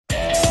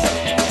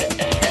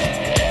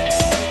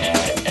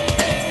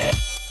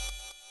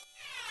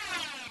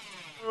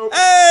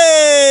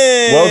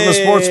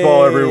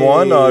Sportsball,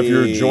 everyone. If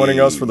you're joining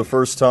us for the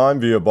first time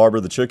via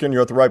Barbara the Chicken,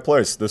 you're at the right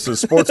place. This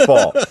is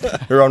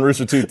Sportsball here on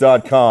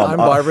roosterteeth.com. I'm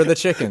Barbara the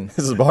Chicken. This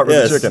is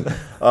Barbara the Chicken.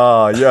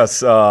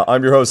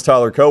 I'm your host,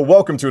 Tyler Coe.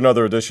 Welcome to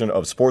another edition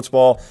of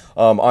Sportsball.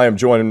 I am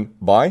joined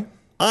by...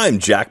 I'm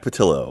Jack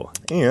Patillo.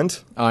 And...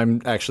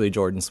 I'm actually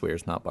Jordan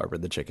Swears, not Barbara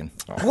the Chicken.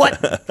 What?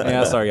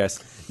 Yeah, sorry, guys.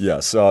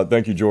 Yes,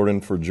 thank you, Jordan,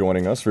 for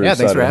joining us. Very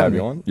thanks excited for to have having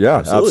you me. on. Yeah,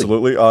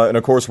 absolutely. And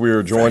of course, we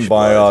are joined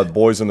by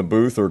boys in the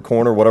booth or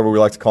corner, whatever we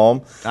like to call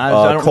them. I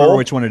don't remember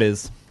which one it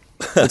is.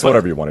 It's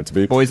whatever you want it to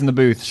be. Boys in the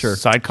booth, sure.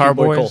 Sidecar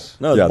boys?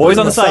 No, Yeah, boys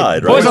on the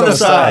side. Boys on the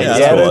side.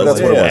 Yeah, That's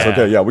what it was.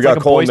 Okay, yeah, we got like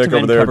a Cole and Boys Nick to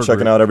over Men there cover checking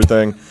group. out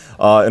everything.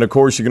 And of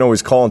course, you can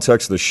always call and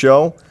text the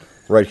show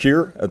right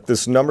here at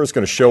this number. It's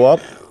going to show up.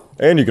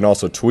 And you can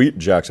also tweet.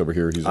 Jack's over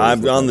here.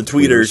 I'm on the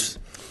tweeters.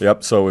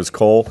 Yep, so is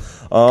Cole.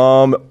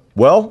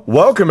 Well,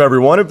 welcome,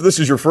 everyone. If this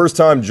is your first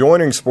time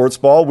joining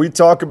Sportsball, we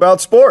talk about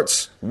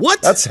sports.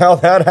 What? That's how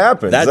that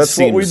happens. That's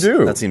what we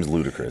do. That seems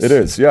ludicrous. It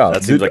is, yeah.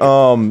 That seems like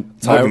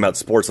talking about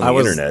sports on the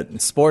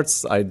internet.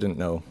 Sports, I didn't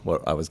know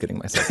what I was getting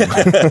myself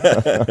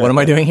into. What am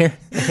I doing here?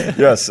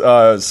 Yes.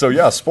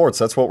 Sports.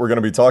 That's what we're going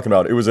to be talking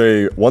about. It was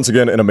once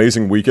again an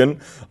amazing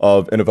weekend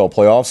of NFL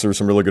playoffs. There were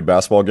some really good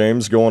basketball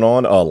games going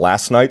on.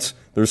 Last night,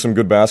 there's some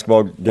good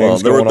basketball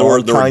games going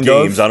on. There were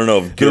games. I don't know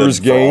if good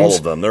for all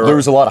of them. There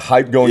was a lot of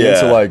hype going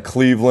into like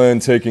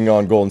Cleveland taking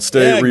on Golden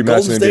State,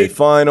 rematch in the NBA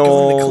Finals.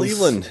 Going to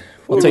Cleveland.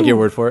 I'll take your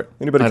word for it.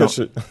 Anybody catch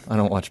it? I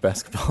don't watch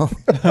basketball.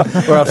 I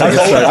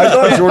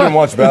thought Jordan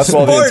watched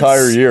basketball the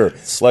entire year.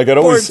 Like I'd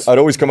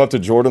always come up to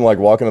Jordan, like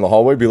walking in the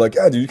hallway, be like,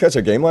 "Yeah, did you catch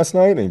a game last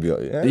night?" And he'd be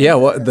like, "Yeah." Yeah,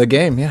 what the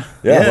game? Yeah.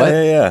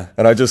 Yeah.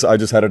 And I just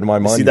had it in my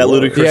mind. See that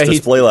ludicrous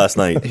display last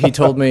night? He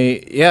told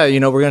me, "Yeah,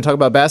 we're going to talk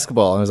about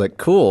basketball." And I was like,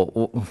 "Cool.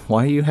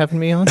 Why are you having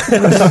me on?" He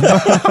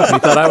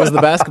thought I was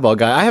the basketball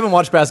guy. I haven't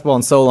watched basketball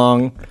in so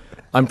long.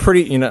 I'm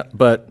pretty,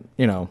 but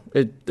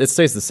it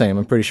stays the same.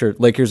 I'm pretty sure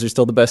Lakers are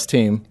still the best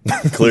team.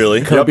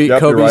 Clearly. Kobe's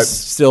right.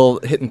 still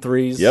hitting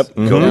threes. Yep.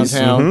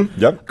 Downtown.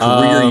 Yep.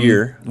 Career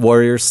year.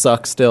 Warriors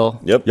suck still.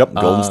 Yep.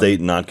 Golden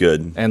State, not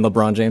good. And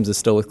LeBron James is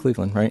still with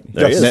Cleveland, right?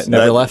 There he is.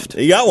 Never left.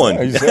 You got one.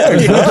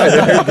 There you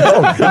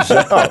go. Good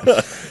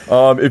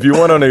job. If you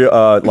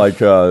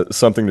want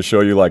something to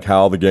show you like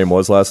how the game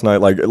was last night,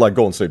 like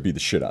Golden State beat the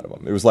shit out of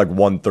them. It was like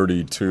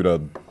 132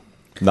 to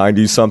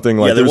 90 something.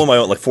 Like they won by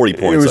like 40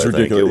 points. It was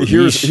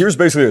ridiculous. Here's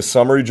basically a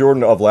summary,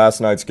 Jordan, of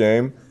last night's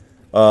game.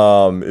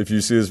 If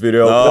you see this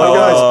video,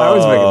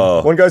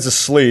 one guy's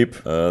asleep,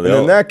 and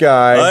then that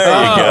guy.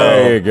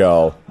 There you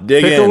go.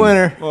 Dig Pick in. a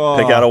winner.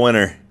 Pick out a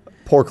winner.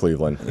 Poor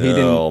Cleveland.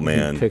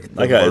 Man, pick the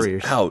that guy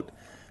Warriors. is out.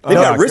 They've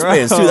got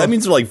wristbands too. That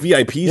means they're like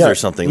VIPs or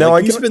something. Now,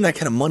 like, you spend that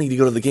kind of money to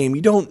go to the game,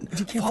 you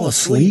can't fall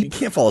asleep. You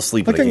can't fall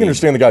asleep. I in a can game.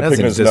 understand the guy That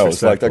picking his seems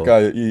nose. Like that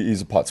disrespectful. guy,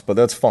 he's a putz, but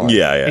that's fine.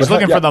 Yeah. He's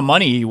looking for the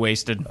money he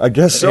wasted. I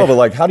guess so. But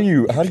like, how do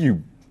you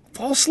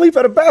fall asleep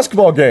at a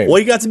basketball game? Well,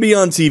 you got to be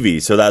on TV,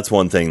 so that's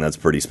one thing that's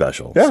pretty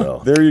special. Yeah,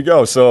 so. there you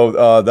go.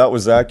 So that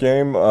was that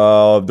game.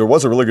 There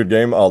was a really good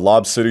game.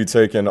 Lob City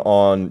taking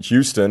on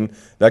Houston.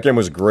 That game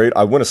was great.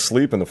 I went to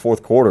sleep in the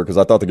fourth quarter because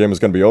I thought the game was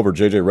going to be over.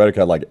 JJ Redick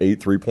had like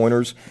 8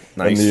 3-pointers.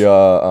 Nice. And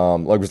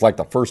it was like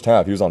the first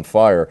half. He was on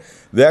fire.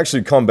 They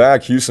actually come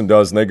back, Houston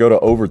does, and they go to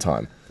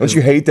overtime. Don't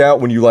you hate that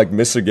when you like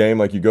miss a game,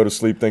 like you go to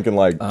sleep thinking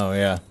like, Oh,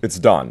 yeah. it's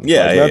done.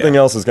 Yeah, Like, nothing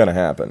else is going to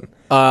happen.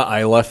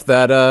 I left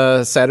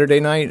that Saturday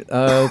night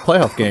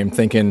playoff game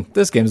thinking,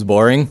 this game's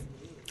boring.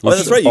 Oh,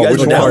 that's right. You guys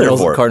which were down there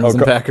for it. Cardinals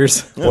and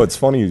Packers. Well, it's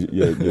funny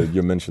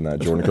you mentioned that,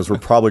 Jordan, because we're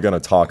probably going to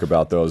talk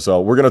about those.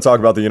 We're going to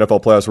talk about the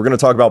NFL playoffs. We're going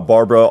to talk about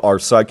Barbara, our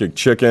psychic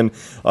chicken.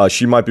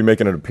 She might be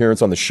making an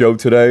appearance on the show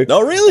today.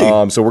 Oh,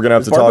 really? So we're going to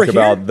have to Barbara talk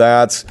about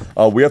that.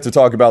 We have to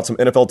talk about some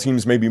NFL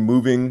teams maybe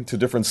moving to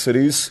different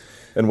cities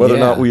and whether or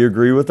not we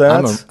agree with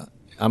that.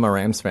 I'm a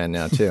Rams fan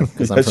now, too,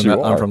 because Yes,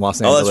 I'm from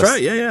Los Oh, Angeles. that's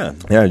right. Yeah.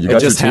 Yeah, you got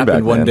It just your team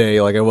happened back, one man.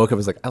 day. Like I woke up, I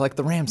was like, I like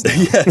the Rams now.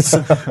 Yes.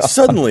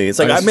 Suddenly, it's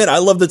like, I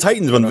love the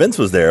Titans when Vince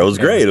was there. It was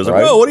great. It was like,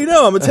 Right. whoa, what do you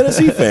know? I'm a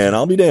Tennessee fan.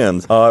 I'll be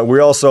damned. We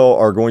also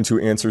are going to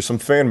answer some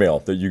fan mail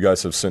that you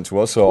guys have sent to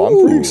us, so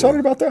I'm pretty excited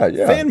about that.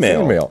 Yeah, Fan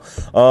mail.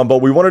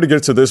 But we wanted to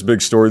get to this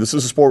big story. This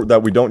is a sport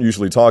that we don't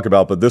usually talk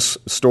about, but this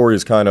story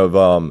is kind of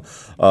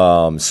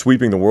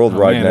sweeping the world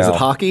right man, now. is it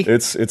hockey?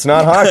 It's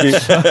not hockey.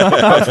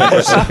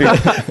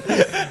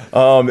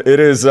 It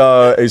is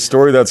a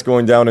story that's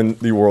going down in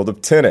the world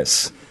of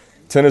tennis.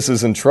 Tennis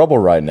is in trouble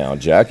right now,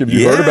 Jack. Have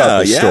you heard about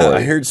this story?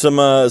 I heard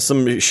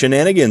some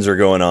shenanigans are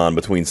going on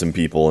between some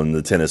people in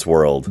the tennis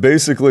world.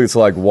 Basically, it's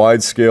like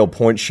wide-scale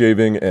point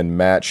shaving and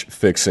match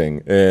fixing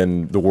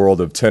in the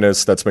world of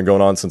tennis. That's been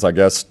going on since, I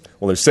guess,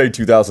 well, they say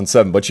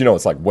 2007, but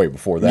it's like way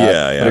before that.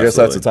 Yeah, but I guess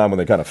that's the time when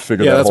they kind of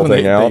figured that that's whole when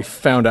thing they out.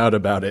 found out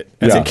about it.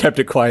 And they kept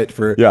it quiet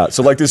for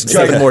So like this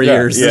 7 more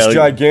years. This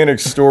gigantic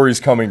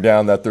story's coming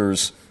down that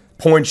there's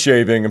point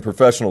shaving in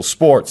professional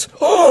sports.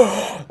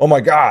 Oh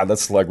my God!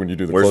 That's like when you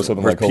do the close-up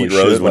and like, holy Pete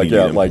Rose shit! when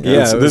Like, you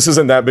need him? this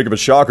isn't that big of a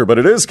shocker, but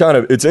it is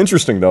it's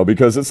interesting though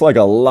because it's like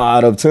a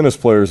lot of tennis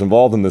players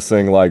involved in this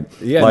thing. Like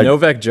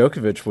Novak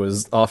Djokovic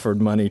was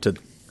offered money to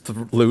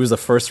lose a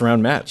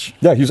first-round match.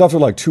 Yeah, he's offered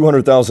like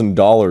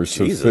 $200,000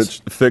 Jesus.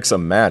 to fix a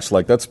match.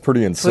 Like that's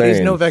pretty insane. But he's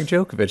Novak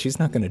Djokovic. He's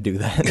not going to do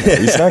that.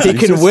 He's not- he he's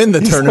can just- win the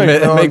he's tournament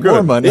like, and "No, make I'm good.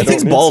 more money. It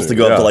takes need balls to, to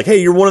go up yeah. to like,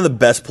 hey, you're one of the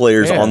best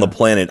players Yeah. on the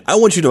planet. I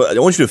want you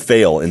to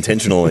fail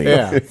intentionally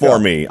Yeah. for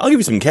me. I'll give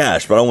you some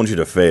cash, but I want you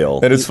to fail.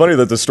 And it's funny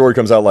that the story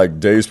comes out like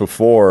days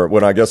before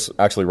when I guess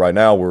actually right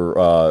now we're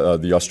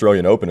the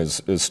Australian Open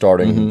is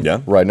starting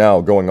Yeah. right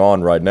now, going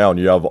on right now, and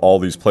you have all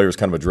these players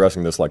kind of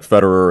addressing this, like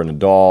Federer and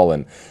Nadal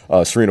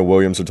and Serena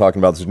Williams are talking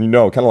about this. And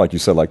kind of like you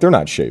said, like they're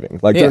not shaving,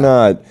 like Yeah. they're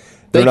not.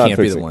 They They're not can't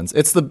be the fixing. ones.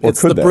 It's the Or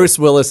it's could the they? Bruce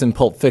Willis and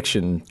Pulp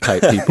Fiction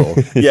type people.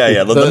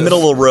 Yeah, the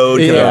middle of the road,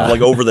 kind Yeah. of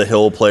like over the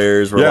hill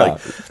players. Where Yeah. like,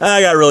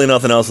 I got really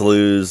nothing else to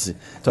lose.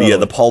 Totally.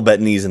 The Paul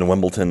Bettany's in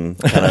Wimbledon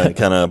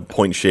kind of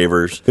point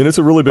shavers. And it's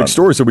a really big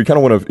story, so we kind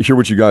of want to hear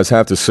what you guys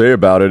have to say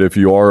about it. If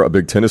you are a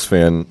big tennis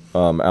fan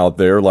out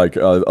there, like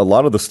a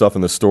lot of the stuff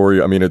in the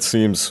story, I mean, it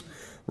seems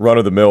run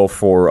of the mill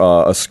for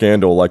a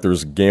scandal. Like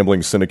there's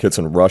gambling syndicates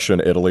in Russia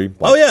and Italy.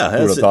 Like, Oh yeah, who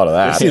would have thought of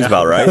that? It seems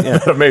about right. Yeah.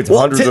 Have made Well,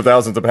 hundreds of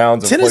thousands of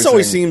pounds. Tennis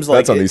always seems like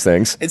bets on these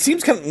things. It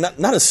seems kind of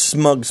not a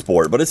smug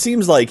sport, but it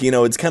seems like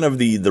it's kind of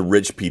the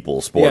rich people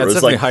sport. Yeah, it's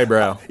definitely like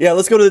highbrow. Yeah,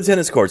 let's go to the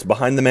tennis courts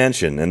behind the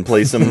mansion and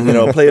play some,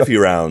 play a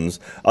few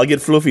rounds. I'll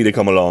get Fluffy to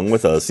come along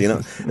with us.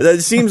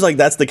 It seems like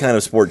that's the kind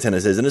of sport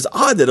tennis is, and it's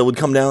odd that it would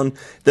come down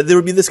that there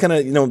would be this kind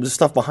of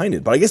stuff behind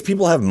it. But I guess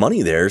people have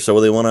money there, so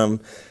they want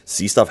to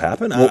see stuff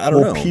happen. I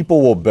don't know.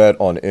 People will bet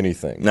on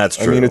anything. That's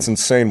I mean, true. it's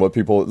insane what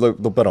people they'll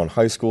bet on.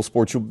 High school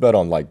sports. You'll bet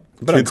on like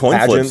Bet on kids coin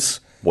pageants. flips.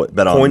 What,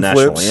 bet on coin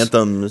national flips.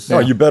 anthems. No,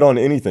 you bet on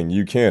anything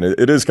you can.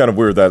 It is kind of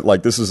weird that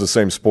like this is the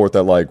same sport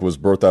that like was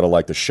birthed out of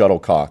like the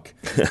shuttlecock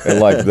and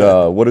like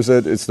the what is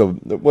it? It's the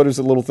what is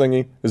the little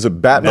thingy? Is it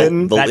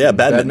badminton? Badminton.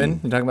 Badminton?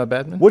 You talking about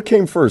badminton? What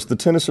came first, the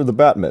tennis or the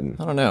badminton?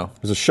 I don't know.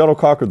 Was it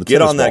shuttlecock or the Get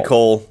tennis on that,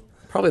 ball? Cole.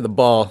 Probably the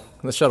ball.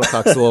 The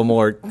shuttlecock's a little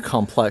more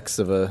complex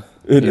of a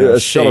It, you know, a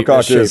shape.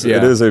 shuttlecock shape, is yeah.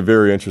 it is a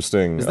very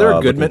interesting. Is there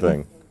a good looking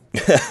mitten?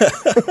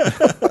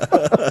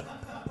 thing.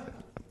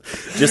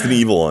 Just an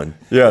evil one.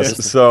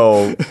 Yes.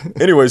 So,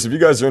 anyways, if you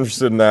guys are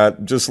interested in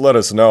that, just let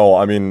us know.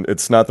 I mean,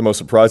 it's not the most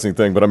surprising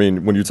thing, but I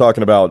mean, when you're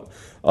talking about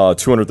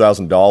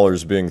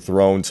 $200,000 being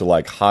thrown to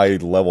like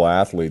high-level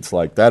athletes,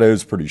 like that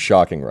is pretty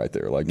shocking, right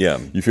there. Like, Yeah.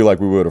 you feel like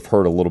we would have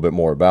heard a little bit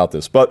more about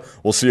this, but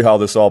we'll see how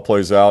this all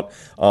plays out.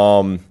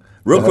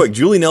 Real quick,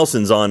 Julie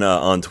Nelson's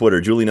on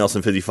Twitter. Julie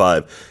Nelson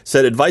 55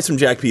 said, "Advice from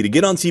Jack P: to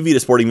get on TV at a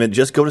sporting event,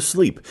 just go to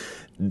sleep."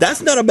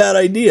 That's not a bad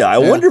idea. I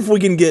wonder if we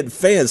can get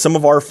fans, some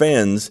of our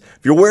fans,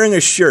 if you're wearing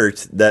a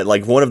shirt that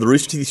like one of the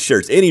Rooster Teeth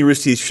shirts, any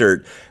Rooster Teeth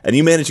shirt, and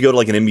you manage to go to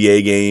like an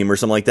NBA game or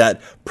something like that,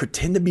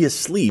 pretend to be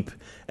asleep,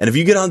 and if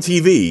you get on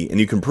TV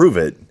and you can prove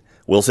it,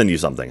 we'll send you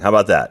something. How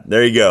about that?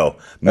 There you go.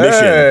 Mission.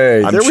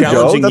 Hey, I'm there we go.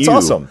 challenging That's you.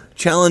 awesome.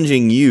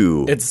 Challenging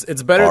you. It's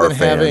better our than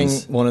having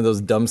fans. one of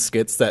those dumb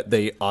skits that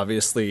they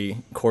obviously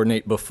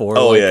coordinate before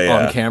Oh, like, yeah,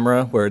 yeah. on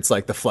camera, where it's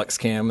like the flex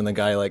cam and the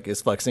guy like is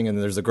flexing and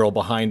there's a girl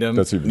behind him.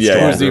 That's even Yeah,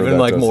 stronger. who's even That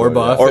like does more that,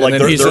 buff, Or, and like, then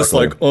they're- he's they're- just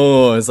like,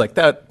 oh, it's like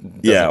that.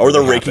 Yeah, doesn't or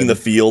they're really raking the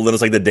happen. field, and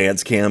it's like the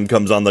dance cam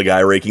comes on the guy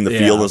raking the Yeah.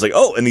 field, and it's like,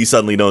 oh, and he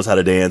suddenly knows how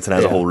to dance and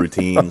has a Yeah. whole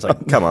routine. It's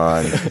like, come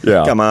on,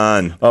 Yeah. come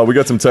on. We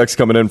got some texts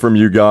coming in from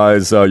you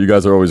guys. You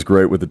guys are always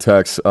great with the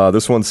texts.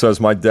 This one says,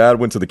 my dad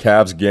went to the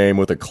Cavs game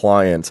with a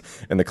client,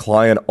 and the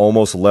client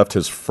almost left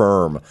his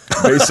firm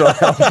based on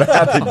how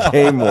bad the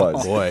game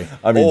was. Boy.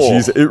 I mean, Oh.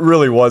 geez, it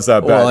really was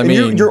that bad. Well, I And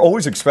mean- you're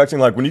always expecting,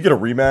 like, when you get a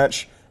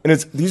rematch,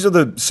 and these are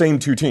the same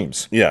two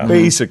teams. Yeah.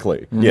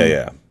 Basically. Yeah,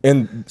 yeah.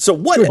 And So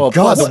what? good Well,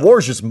 God, plus- the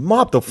Warriors just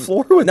mopped the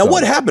floor with Now, them.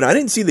 what happened? I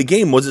didn't see the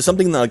game. Was it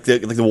something like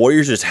the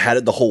Warriors just had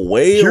it the whole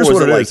way? Here's or was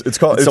what it it like, is. It's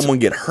called did someone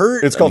get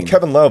hurt? It's I called mean,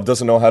 Kevin Love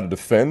doesn't know how to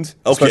defend,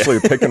 Okay. especially a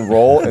pick and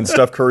roll, and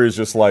Steph Curry is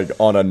just like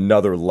on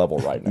another level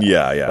right now.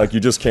 Yeah, yeah. Like you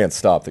just can't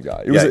stop the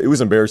guy. Yeah. It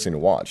was embarrassing to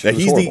watch. Yeah, It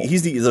was he's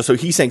horrible. the so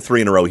he sank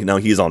 3 in a row. Now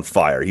he's on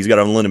fire. He's got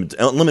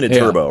unlimited Yeah.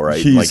 turbo, right?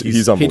 He's Like, he's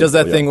He unbelievable. does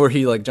that yeah. thing where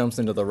he like jumps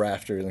into the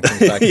rafters and comes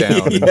back down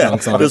and yeah,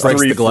 dunks on it, does breaks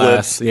 3 the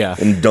glass. flips Yeah.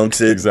 and dunks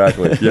it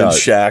Exactly. Yeah. and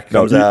Shaq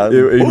comes he, out. He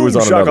Boom, was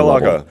on another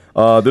shakalaka.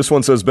 level. This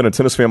one says, been a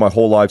tennis fan my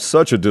whole life.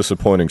 Such a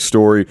disappointing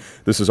story.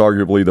 This is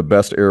arguably the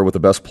best era with the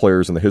best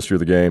players in the history of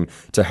the game.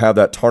 To have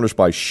that tarnished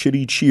by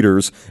shitty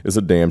cheaters is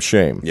a damn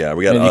shame. Yeah,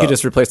 we got. And you could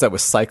just replace that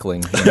with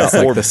cycling. It's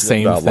like the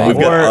same thing. We've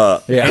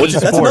got, Yeah. that's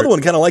another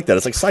one kind of like that.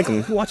 It's like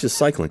cycling. Who watches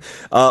cycling?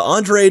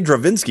 Andre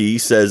Dravinsky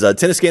says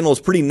tennis scandal is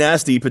pretty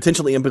nasty.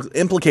 Potentially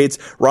implicates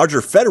Roger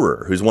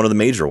Federer, who's one of the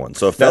major ones.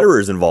 So if Federer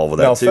is involved with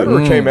Now, that too.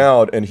 Federer came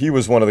out, and he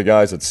was one of the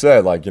guys that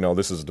said, like,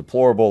 this is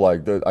deplorable.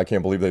 Like, I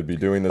can't believe they'd be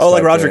doing this. Oh,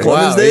 like type Roger thing.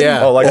 Clemens Wow, did?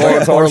 yeah. Oh, like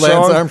Lance or Lance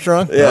Armstrong?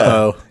 Armstrong? Yeah,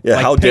 Uh-oh. yeah.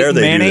 Like How dare Peyton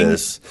they Manning? do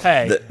this?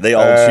 Hey. They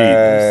all cheat.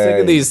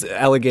 Sick of these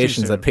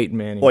allegations that Peyton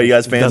Manning. What, you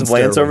guys fans done of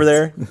Lance steroids. over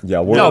there? Yeah,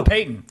 we're, No,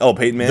 Peyton. Oh,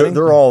 Peyton Manning.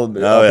 They're all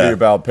uppity yeah.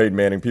 about Peyton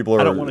Manning. People I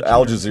are don't wanna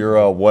Al cheer.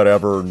 Jazeera,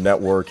 whatever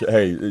network.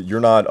 Hey, you're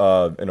not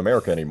in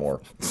America anymore.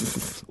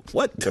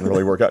 What? Didn't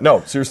really work out.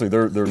 No, seriously,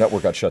 their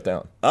network got shut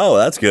down. Oh,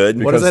 that's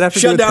good. What does that have to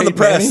do Shut with down the Peyton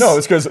press. Manning? No,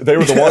 it's because they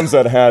were the ones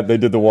that they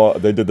did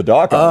the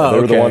doc on. Oh, They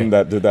were the okay. one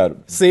that did that.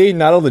 See,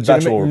 not a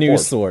legitimate Factual news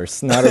report.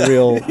 source. Not a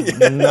real.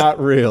 Not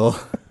real.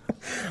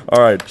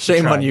 All right.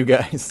 Shame on you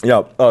guys.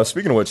 Yeah.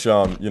 Speaking of which,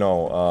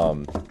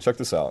 check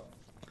this out.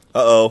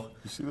 Uh-oh.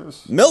 You see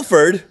this?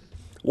 Milford?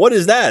 What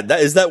is that?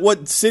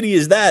 What city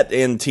is that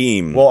and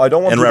team? Well, I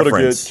don't want and people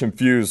reference? to get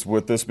confused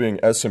with this being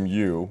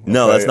SMU.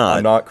 No, that's not.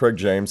 I'm not Craig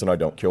James, and I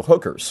don't kill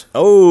hookers.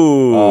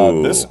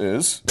 Oh. This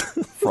is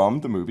from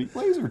the movie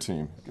Laser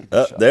Team.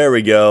 There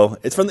we go.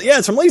 It's from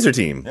Laser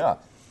Team. Yeah.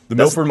 The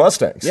Milford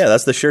Mustangs. Yeah,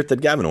 that's the shirt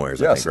that Gavin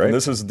wears, I Yes, think, right? and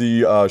this is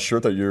the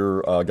shirt that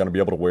you're going to be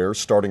able to wear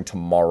starting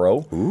tomorrow,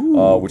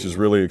 which is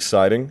really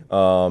exciting.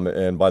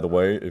 And by the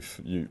way,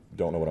 if you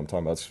don't know what I'm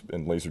talking about, it's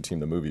in Laser Team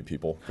the movie,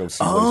 people. Go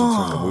see Laser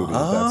Team the movie.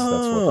 That's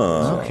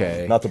what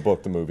Okay. Not the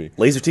book, the movie.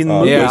 Laser Team the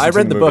movie. Yeah, Laser I Team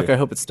read the book. movie. I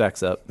hope it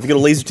stacks up. If you go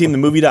to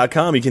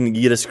laserteamthemovie.com, you can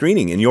get a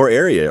screening in your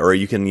area, or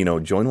you can,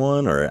 join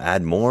one or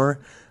add more.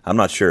 I'm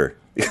not sure.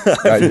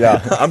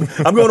 Yeah.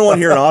 I'm going to one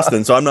here in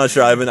Austin, so I'm not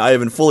sure. I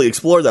haven't fully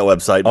explored that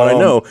website, but I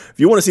know if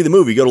you want to see the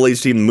movie, go to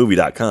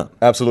laserteamthemovie.com.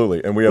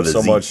 Absolutely, and we have With a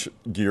so Z. much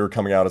gear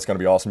coming out. It's going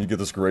to be awesome. You get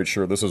this great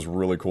shirt. This is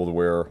really cool to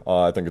wear.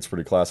 I think it's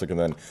pretty classic. And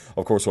then,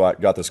 of course, I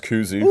got this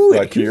koozie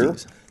right here,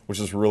 koozies. which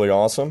is really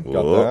awesome.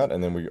 Got Whoa. that,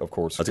 and then we, of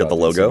course, That's got the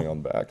this logo? thing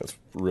on the back. That's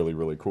really,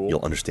 really cool.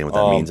 You'll understand what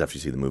that means after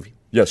you see the movie.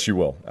 Yes, you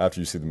will after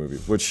you see the movie.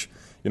 Which,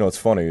 it's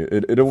funny.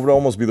 It would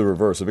almost be the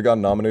reverse. If it got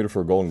nominated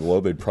for a Golden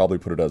Globe, they'd probably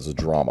put it as a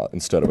drama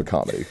instead of a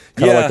comedy.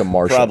 Kind of like The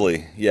Martian.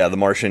 Probably. Yeah, The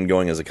Martian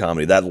going as a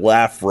comedy. That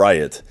laugh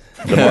riot,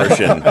 The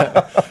Martian.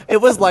 It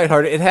was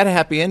lighthearted. It had a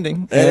happy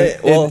ending.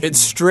 It's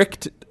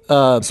strict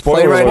Spoiler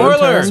playwriting alert.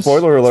 terms.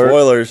 Spoiler alert.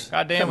 Spoilers.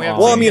 God damn, we have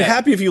Well, to I mean, see that.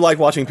 happy if you like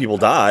watching people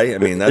die. I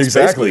mean, that's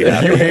Exactly.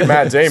 basically If you hate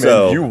Matt Damon,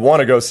 So- you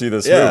want to go see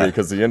this Yeah. movie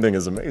because the ending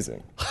is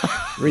amazing.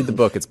 Read the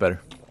book. It's better.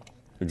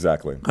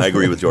 Exactly. I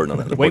agree with Jordan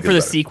on that. Wait book for the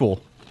is better.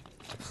 sequel.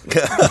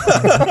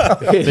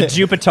 The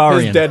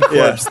Jupitarian. His dead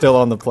corpse still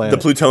on the The planet.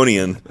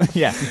 Plutonian.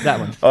 Yeah, that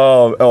one.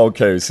 Oh,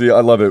 okay. See, I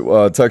love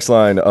it. Text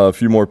line, a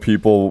few more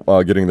people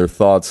getting their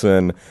thoughts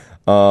in.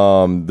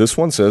 This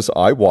one says,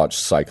 I watch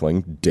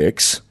cycling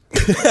dicks.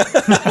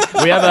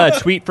 We have a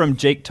tweet from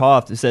Jake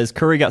Toft that says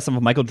Curry got some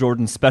of Michael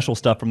Jordan's special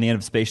stuff from the end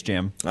of Space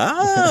Jam. He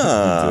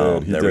there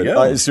did. we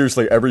go.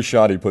 Seriously, every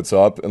shot he puts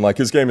up, and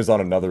his game is on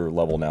another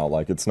level now.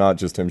 It's not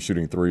just him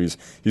shooting threes.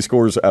 He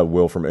scores at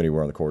will from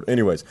anywhere on the court.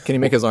 Anyways, Can he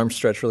make his arms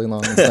stretch really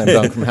long and slam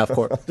dunk from half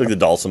court? Like the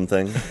Dalsum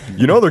thing.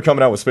 they're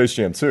coming out with Space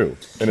Jam 2,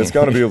 and it's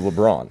going to be with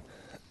LeBron.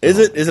 Is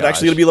it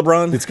actually going to be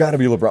LeBron? It's got to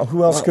be LeBron.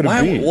 Who else could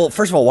it be? Well,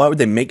 first of all, why would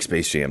they make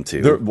Space Jam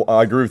 2?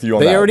 I agree with you on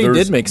that. They already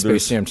There's- did make Space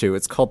there's- Jam 2.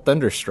 It's called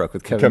Thunderstruck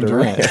with Kevin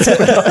Durant.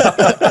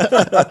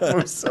 It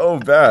was so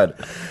bad.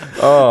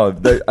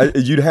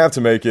 You'd have to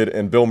make it,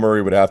 and Bill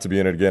Murray would have to be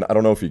in it again. I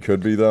don't know if he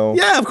could be though.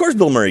 Yeah, of course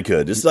Bill Murray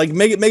could. Just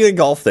make it a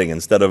golf thing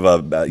instead of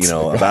a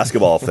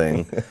basketball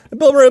thing. And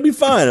Bill Murray would be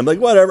fine. I'm like,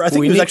 whatever. I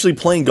think he was actually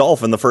playing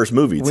golf in the first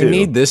movie too. We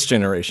need this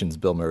generation's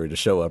Bill Murray to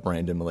show up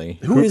randomly.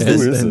 Who is Who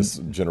this? is this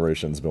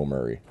generation's Bill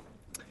Murray?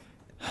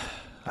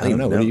 I don't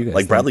know. What do you guys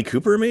like think? Bradley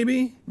Cooper,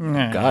 maybe?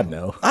 God,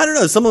 no. I don't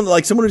know. Someone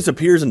who just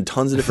appears in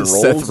tons of different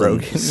roles. Seth and-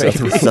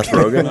 Rogen, maybe. Seth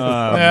Rogen.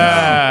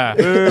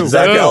 Yeah.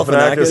 Zach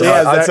Galifianakis.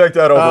 Yeah, I'd take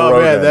that over Oh,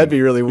 Rogen. man, that'd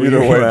be really weird.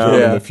 Either way, Wow. Jordan,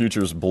 Yeah. the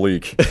future's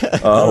bleak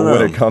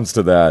when it comes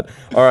to that.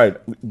 All right,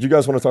 you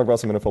guys want to talk about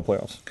some NFL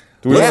playoffs?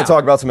 Do we want to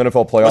talk about some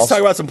NFL playoffs? Let's talk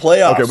about some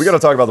playoffs. Okay, we got to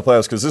talk about the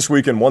playoffs because this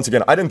weekend, once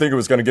again, I didn't think it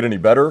was going to get any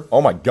better.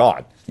 Oh my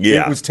God,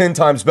 Yeah. it was 10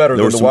 times better There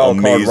than were the some wild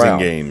card amazing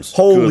round. games.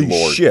 Holy Good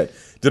Lord. shit!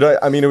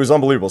 I mean, it was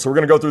unbelievable. So we're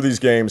going to go through these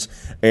games,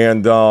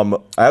 and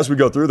as we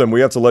go through them,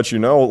 we have to let you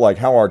know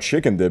how our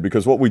chicken did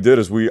because what we did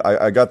is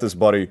I got this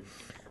buddy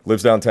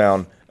lives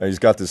downtown. And he's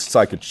got this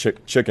psychic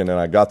chicken, and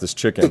I got this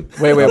chicken.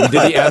 Wait.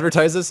 Did he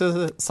advertise this as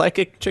a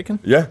psychic chicken?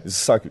 Yeah, it's a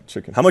psychic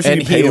chicken. How much did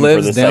And you pay he him for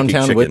lives this psychic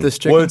downtown chicken? with this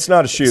chicken? Well, it's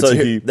not a she, it's So a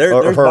here- he.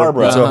 there's her.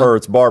 Barbara. It's a her.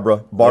 It's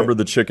Barbara. Barbara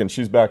the chicken.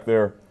 She's back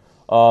there.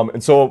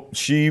 And so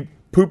she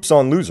poops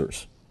on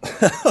losers.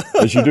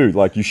 As you do.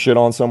 You shit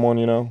on someone,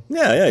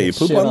 Yeah, you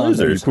poop Shit on on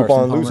losers. You poop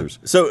Carson on Palmer. losers.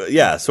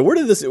 So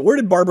where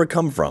did Barbara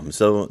come from?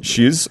 So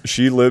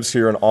She lives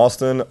here in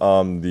Austin.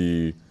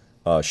 The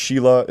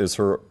Sheila is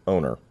her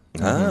owner.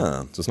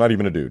 So it's not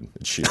even a dude.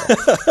 It's Sheila.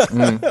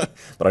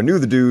 But I knew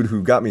the dude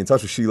who got me in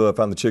touch with Sheila.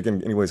 Found the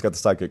chicken. Anyways, got the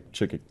psychic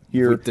chicken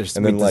here. There's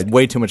and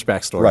way too much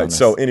backstory on Right. this.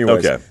 So,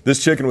 anyways, Okay.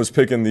 this chicken was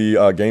picking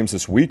the games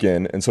this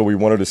weekend, and so we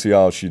wanted to see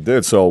how she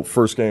did. So,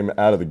 first game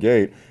out of the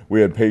gate, we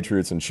had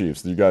Patriots and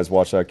Chiefs. Did you guys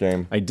watch that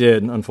game? I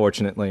did,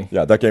 unfortunately.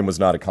 Yeah, that game was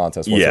not a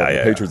contest whatsoever.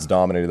 Yeah. The Patriots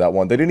dominated that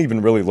one. They didn't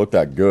even really look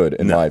that good,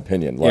 in my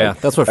opinion. Yeah,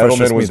 that's what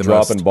frustrates Edelman me was the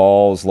dropping most.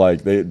 balls.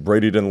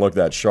 Brady didn't look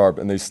that sharp,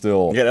 and they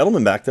still. you got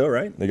Edelman back though,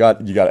 right? You got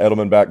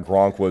Edelman back.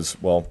 Gronk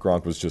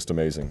was just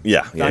amazing.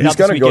 Yeah. Found He's out this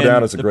gonna go weekend,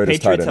 down as the greatest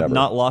tight Patriots end have ever.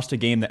 not lost a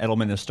game that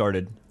Edelman has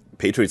started.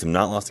 Patriots have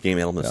not lost a game.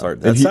 Edelman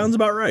started. And That sounds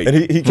about right.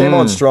 And he came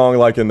on strong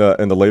in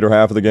the later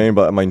half of the game,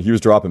 but I mean he was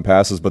dropping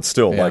passes, but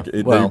still Yeah.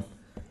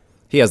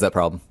 He has that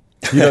problem.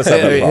 he does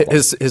have that problem.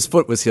 His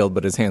foot was healed,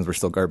 but his hands were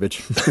still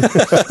garbage.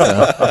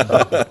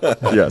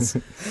 Yes.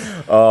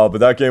 But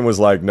that game was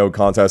no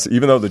contest.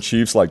 Even though the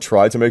Chiefs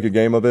tried to make a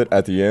game of it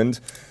at the end,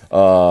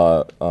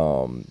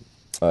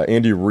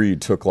 Andy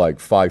Reid took like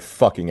 5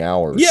 fucking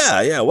hours.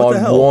 Yeah, what on the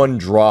hell? one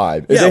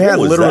drive. Yeah, they had what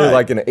was literally that?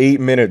 like an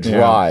 8-minute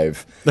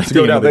drive to the go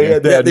end down. of the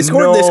game. They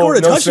scored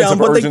a no touchdown, sense of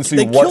but urgency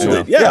they killed whatsoever.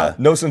 it. Yeah.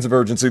 No sense of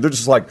urgency. They're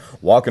just like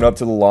walking up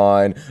to the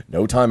line,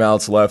 no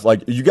timeouts left.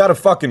 Like, you got to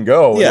fucking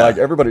go. Yeah. And,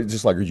 like, everybody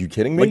just like, are you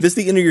kidding me? Like, this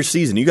is the end of your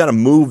season. You got to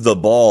move the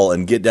ball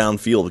and get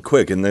downfield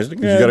quick. And there's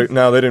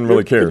No, they didn't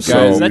really care. Guys,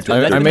 So That's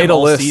I been made them a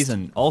all list.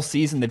 Season. All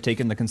season, they've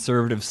taken the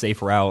conservative,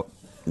 safe route.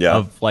 Yeah.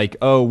 Of like,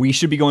 oh, we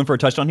should be going for a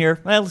touchdown here.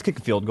 Let's kick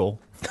a field goal.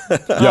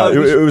 yeah,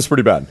 it was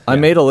pretty bad. I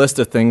made a list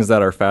of things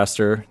that are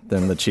faster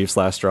than the Chiefs'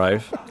 last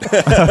drive.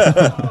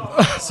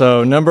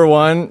 So number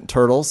 1,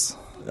 turtles.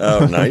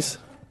 Oh, nice.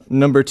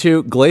 Number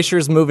 2,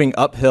 glaciers moving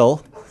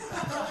uphill.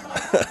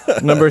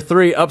 Number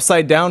 3,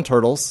 upside down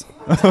turtles.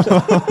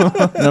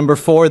 Number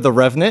 4, the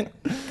Revenant.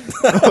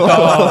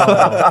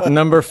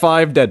 Number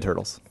 5, dead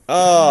turtles.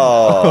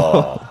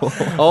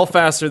 Oh, All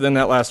faster than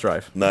that last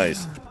drive.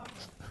 nice.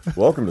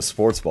 Welcome to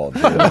Sportsball,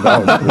 dude.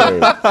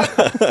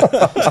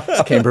 That was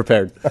great. Came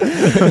prepared.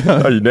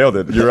 Oh, you nailed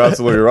it. You're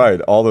absolutely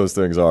right. All those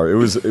things are. It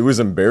was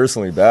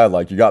embarrassingly bad.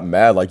 Like, you got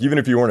mad. Like, even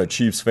if you weren't a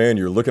Chiefs fan,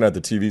 you're looking at the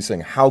TV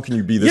saying, "How can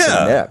you be this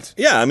inept?"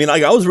 Yeah, I mean,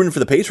 like, I was rooting for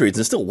the Patriots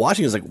and still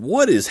watching. I was like,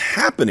 what is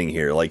happening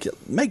here? Like,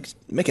 make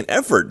an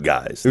effort,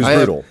 guys. It was I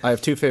brutal. have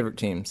 2 favorite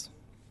teams.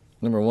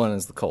 Number 1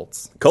 is the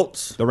Colts.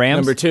 Colts. The Rams.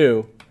 Number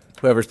 2,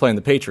 whoever's playing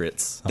the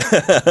Patriots.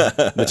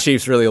 The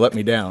Chiefs really let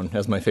me down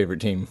as my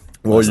favorite team.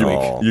 Well,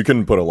 week. you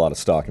couldn't put a lot of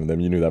stock in them.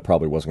 You knew that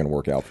probably wasn't going to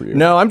work out for you.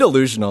 No, I'm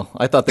delusional.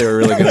 I thought they were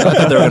really good. I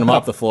thought they were going to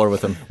mop the floor with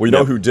them. Well, you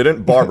know who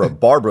didn't? Barbara.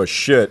 Barbara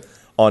shit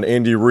on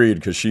Andy Reid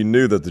because she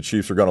knew that the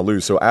Chiefs were going to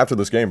lose. So after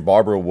this game,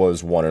 Barbara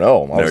was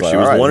 1-0. I was like, she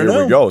was all right, 1-0.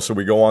 here we go. So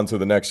we go on to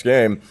the next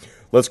game.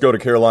 Let's go to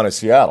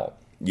Carolina-Seattle.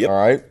 Yep. All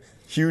right?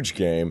 Huge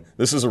game.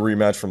 This is a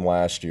rematch from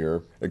last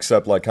year,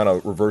 except like kind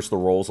of reverse the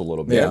roles a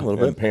little bit. Yeah, a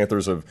little And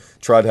Panthers have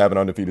tried to have an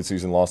undefeated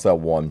season, lost that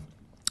one.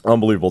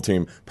 Unbelievable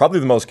team. Probably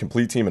the most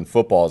complete team in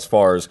football as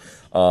far as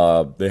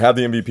they have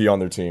the MVP on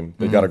their team.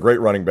 They got a great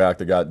running back.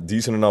 They got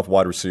decent enough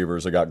wide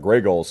receivers. They got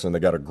Greg Olsen.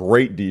 They got a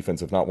great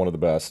defense, if not one of the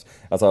best,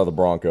 outside of the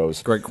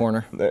Broncos. Great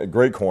corner.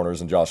 Great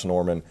corners and Josh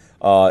Norman.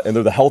 And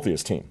they're the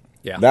healthiest team.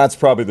 Yeah. That's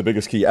probably the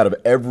biggest key. Out of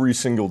every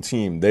single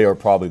team, they are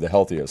probably the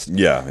healthiest.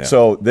 Yeah.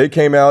 So they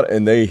came out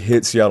and they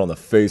hit Seattle in the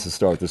face to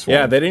start this one.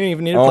 Yeah, they didn't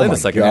even need to play the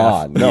second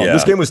half. No, Yeah.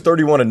 This game was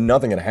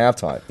 31-0 at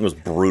halftime. It was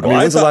brutal. I mean,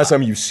 when's the thought- last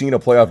time you've seen a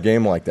playoff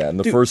game like that in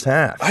the first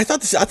half? I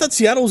thought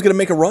Seattle was going to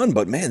make a run,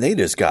 but man, they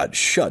just got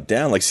shut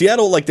down. Like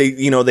Seattle, like they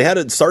had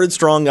it started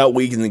strong out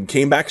week and then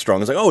came back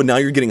strong. It's like, oh, now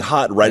you're getting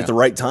hot right at the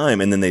right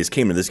time, and then they just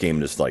came to this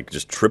game and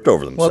just tripped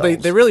over Well,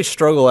 themselves. they really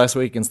struggled last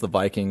week against the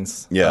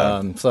Vikings.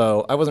 Yeah.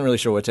 So I wasn't really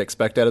sure what to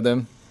expect out of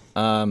them.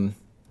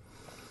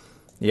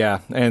 Yeah,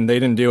 and they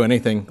didn't do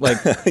anything. Like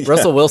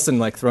Russell Wilson,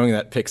 like throwing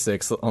that pick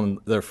six on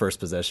their first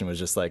possession was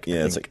just like,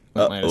 Yeah, it's like,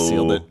 that might have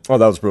sealed it. Oh,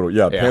 that was brutal.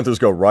 Yeah, Yeah. Panthers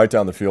go right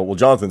down the field. Well,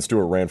 Jonathan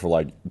Stewart ran for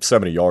like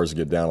 70 yards to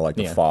get down to like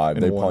the Yeah, 5.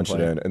 in They one punch it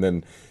play. in. And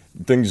then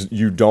things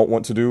you don't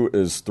want to do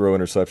is throw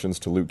interceptions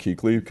to Luke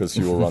Kuechly because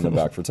he will run them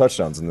back for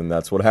touchdowns. And then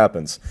that's what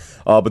happens.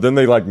 But then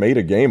they like made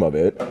a game of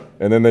it.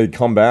 And then they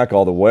come back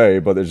all the way,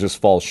 but it just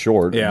falls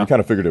short. Yeah. You kind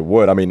of figured it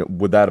would. I mean,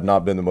 would that have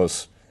not been the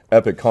most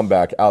epic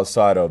comeback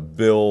outside of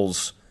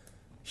Bills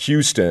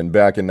Houston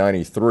back in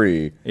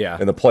 93 Yeah.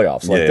 in the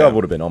playoffs? Like, Yeah. that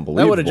would have been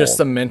unbelievable. That would have just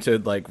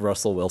cemented like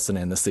Russell Wilson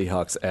and the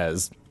Seahawks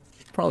as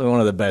probably one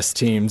of the best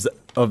teams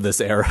of this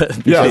era.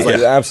 Yeah, Because, like,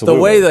 absolutely.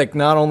 The way like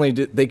not only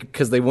did they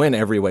because they win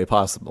every way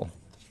possible.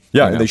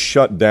 Yeah, You and know? they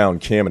shut down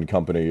Cam and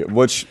company,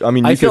 which, I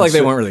mean, I you feel could like they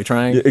say- weren't really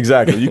trying. Yeah,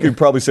 exactly. You could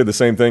probably say the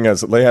same thing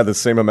as they had the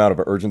same amount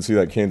of urgency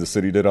that Kansas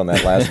City did on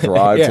that last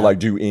drive Yeah. to like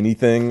do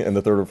anything in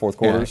the third or fourth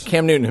Yeah, quarters.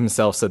 Cam Newton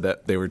himself said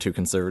that they were too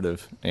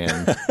conservative,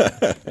 and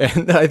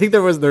and I think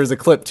there was a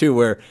clip too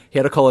where he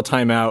had to call a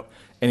timeout,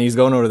 and he's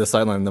going over to the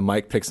sideline, and the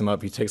mic picks him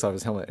up. He takes off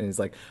his helmet, and he's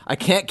like, "I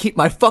can't keep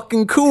my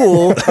fucking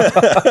cool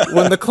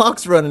when the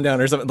clock's running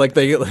down or something." Like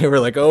they were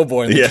like, "Oh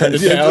boy," and they turned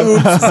it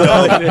down.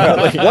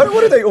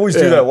 Why do they always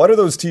do that? Why do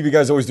those TV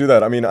guys always do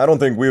that? I mean, I don't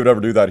think we would ever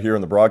do that here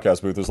in the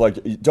broadcast booth. It's like,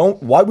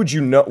 why would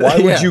you know? Why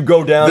would Yeah. you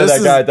go down to This that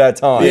is- guy at that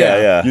time?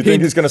 Yeah. You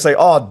think he's going to say,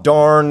 "Oh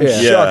darn,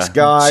 Yeah. shucks,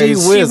 guys." Gee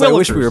whiz! I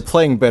wish Willikers. we were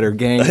playing better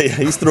game.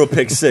 He's threw a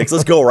pick six.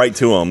 Let's go right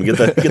to him. Get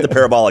the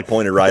parabolic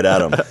pointed right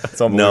at him. It's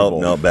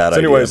unbelievable. No, bad so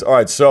idea. anyways, all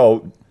right,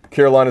 so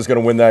Carolina's going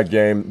to win that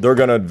game. They're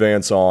going to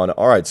advance on.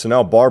 All right, so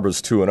now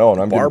Barbara's 2-0, and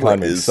I'm getting Barbara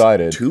kind of is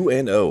excited.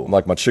 2-0. I'm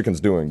like, my chicken's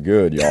doing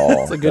good, y'all.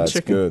 That's a good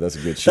chicken. Good. That's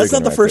a good chicken. That's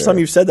not the right first there. time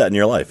you've said that in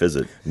your life, is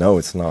it? No,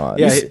 it's not.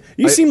 Yeah,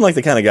 You I- seem like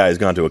the kind of guy who's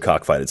gone to a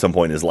cockfight at some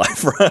point in his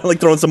life, right? Like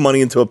throwing some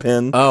money into a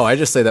pen. Oh, I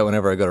just say that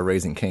whenever I go to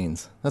Raising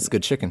Cane's. That's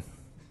good chicken.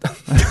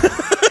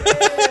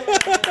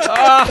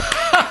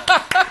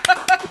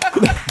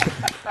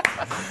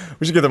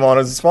 We should get them on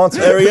as a sponsor.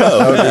 There we go.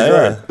 That would be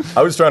Yeah. great.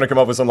 I was trying to come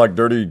up with some like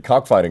dirty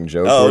cockfighting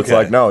joke Oh, where it's okay.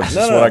 like, no, it's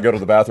just No. when I go to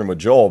the bathroom with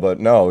Joel, but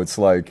no, it's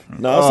like,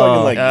 No, I was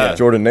talking like, yeah.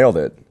 Jordan nailed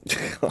it.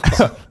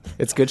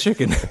 It's good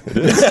chicken.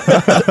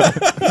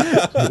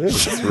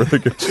 It's really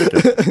good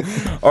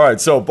chicken. All right,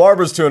 so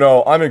Barbers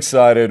 2-0. I'm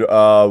excited.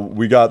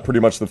 We got pretty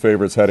much the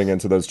favorites heading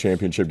into those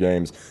championship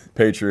games.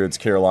 Patriots,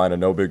 Carolina,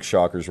 no big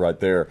shockers right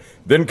there.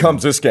 Then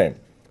comes this game.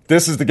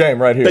 This is the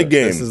game right here. Big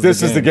game.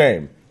 This is the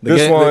game.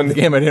 The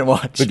game I didn't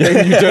watch. The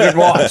game you didn't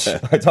watch.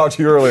 I talked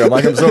to you earlier.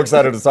 I'm so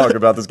excited to talk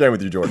about this game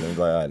with you, Jordan. I'm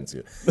glad I didn't see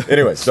it.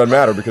 Anyways, doesn't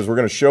matter because we're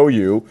going to show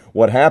you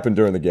what happened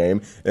during the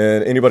game.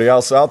 And anybody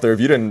else out there, if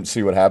you didn't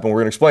see what happened,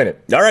 we're going to explain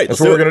it. All right. That's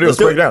what we're going to do. Let's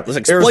break it down. Let's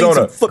explain Arizona,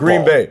 some football.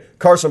 Green Bay,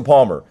 Carson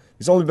Palmer.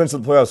 He's only been to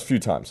the playoffs a few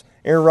times.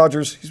 Aaron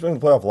Rodgers, he's been in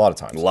the playoff a lot of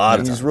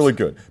times. He's really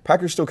good.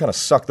 Packers still kind of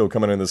suck, though,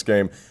 coming in this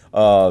game.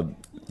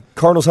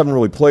 Cardinals haven't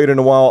really played in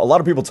a while. A lot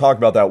of people talk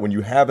about that. When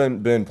you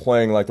haven't been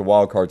playing like the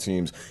wild card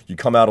teams, you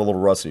come out a little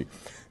rusty.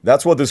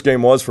 That's what this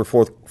game was for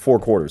four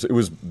quarters. It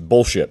was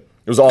bullshit.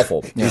 It was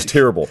awful. It was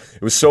terrible.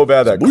 It was so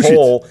bad that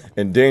Cole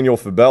and Daniel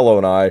Fabello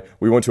and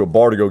we went to a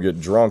bar to go get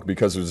drunk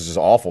because it was just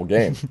an awful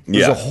game. It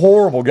was a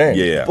horrible game.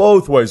 Yeah.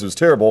 Both ways it was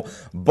terrible.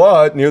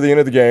 But near the end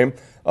of the game,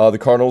 the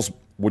Cardinals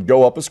would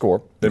go up a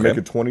score. They make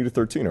it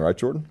 20-13. All right,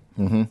 Jordan?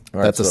 Mm-hmm.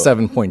 That's a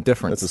 7-point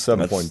difference. That's a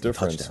 7-point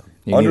difference.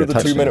 You Under need a the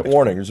touchdown. 2-minute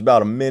warning, there's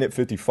about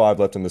 1:55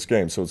 left in this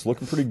game. So it's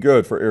looking pretty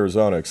good for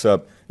Arizona,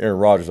 except Aaron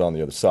Rodgers on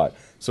the other side.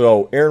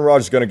 So Aaron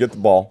Rodgers is going to get the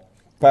ball.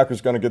 Packers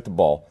going to get the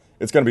ball.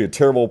 It's going to be a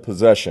terrible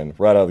possession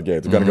right out of the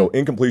gate. They're going to go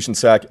incompletion,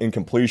 sack,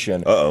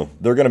 incompletion.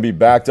 They're going to be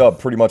backed up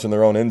pretty much in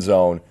their own end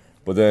zone.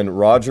 But then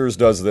Rodgers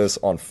does this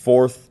on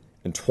 4th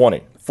and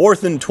 20.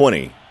 4th and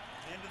 20.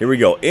 Here we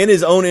go. In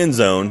his own end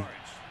zone.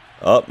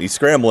 He's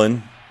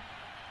scrambling.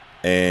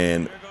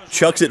 And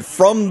chucks it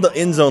from the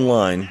end zone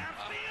line.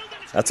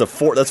 That's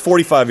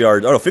 45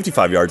 yards. Oh, no,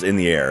 55 yards in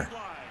the air.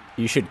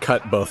 You should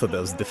cut both of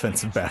those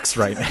defensive backs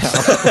right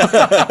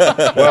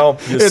now. Well,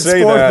 you It's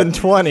say 4th that. and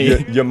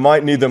 20. You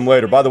might need them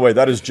later. By the way,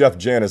 that is Jeff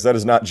Janis. That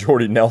is not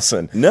Jordy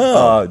Nelson.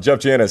 No. Jeff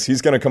Janis.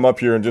 He's going to come up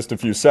here in just a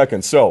few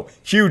seconds. So,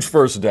 huge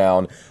first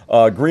down.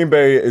 Green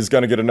Bay is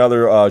going to get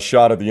another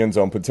shot at the end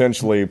zone,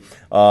 potentially.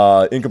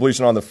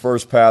 Incompletion on the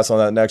first pass on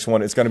that next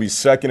one. It's going to be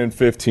 2nd and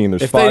 15.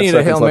 There's If 5 they need a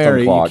seconds Hail left on the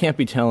Mary, you clock. can't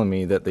be telling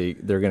me that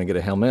they're going to get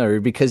a Hail Mary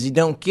because you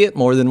don't get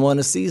more than one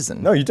a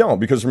season. No, you don't,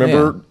 because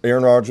remember,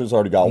 Aaron Rodgers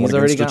already got one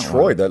already against got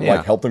Detroit one.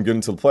 that helped them get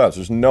into the playoffs.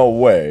 There's no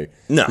way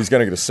he's going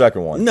to get a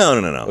second one. No.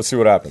 Let's see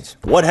what happens.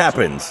 What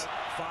happens?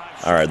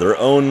 All right,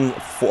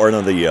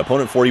 the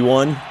opponent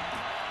 41.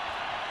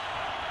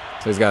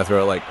 So he's got to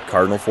throw it like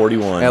Cardinal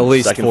 41. At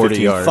least 2nd 40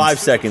 15, yards. 5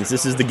 seconds.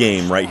 This is the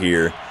game right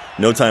here.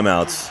 No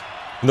timeouts.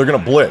 And they're going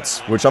to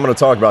blitz, which I'm going to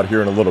talk about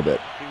here in a little bit.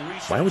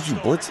 Why would you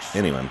blitz?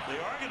 Anyway.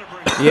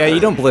 Yeah,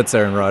 you don't blitz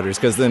Aaron Rodgers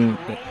because then.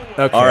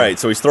 Okay. All right,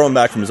 so he's throwing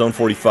back from his own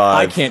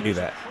 45. I can't do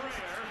that.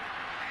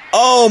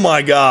 Oh,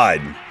 my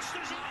God.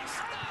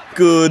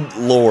 Good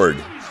Lord.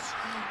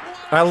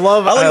 I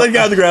love that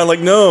guy on the ground like,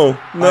 no,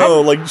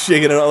 like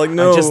shaking it out like,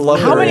 no. I just love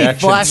How the many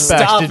reaction. flashbacks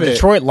Stop did it.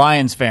 Detroit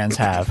Lions fans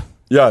have?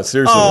 Yeah,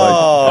 seriously.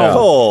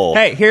 Oh,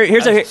 Hey,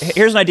 here's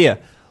an idea.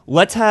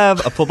 Let's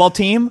have a football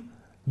team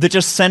that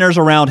just centers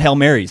around Hail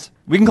Marys.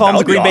 We can call them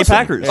the That would be Green Bay awesome.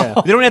 Packers.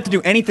 Yeah. They don't have to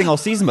do anything all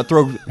season but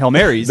throw Hail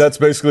Marys. That's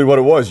basically what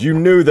it was. You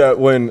knew that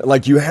when,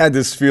 you had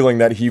this feeling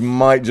that he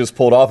might just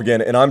pull it off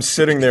again. And I'm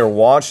sitting there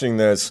watching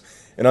this,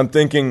 and I'm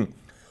thinking,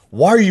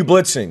 why are you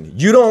blitzing?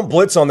 You don't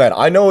blitz on that.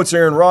 I know it's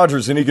Aaron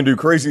Rodgers, and he can do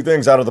crazy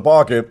things out of the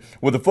pocket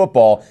with the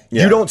football.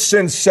 Yeah. You don't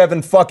send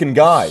 7 fucking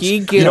guys. He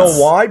gets- You know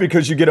why?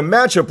 Because you get a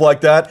matchup like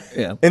that,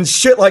 and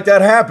shit like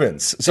that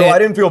happens. So And- I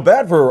didn't feel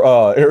bad for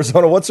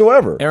Arizona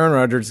whatsoever. Aaron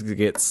Rodgers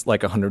gets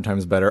like 100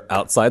 times better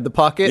outside the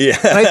pocket. Yeah.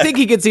 And I think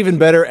he gets even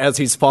better as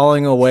he's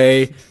falling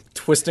away,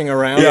 twisting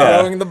around,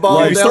 throwing the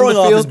ball He's down throwing the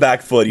off field. his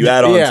back foot. You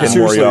add on 10 more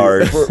Seriously,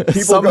 yards. for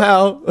people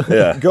Somehow.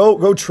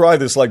 Go try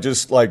this.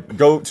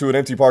 Go to an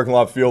empty parking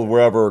lot, field,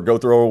 wherever. Go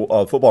throw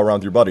a football around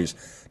with your buddies.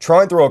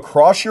 Try and throw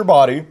across your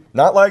body,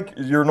 not like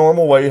your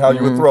normal way how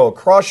you would throw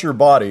across your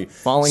body,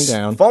 Falling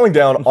down.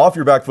 off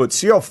your back foot.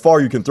 See how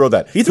far you can throw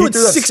that. He threw it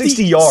that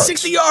 60 yards.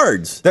 60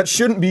 yards. That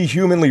shouldn't be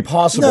humanly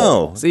possible.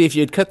 No. See, if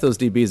you had cut those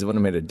DBs, it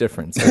wouldn't have made a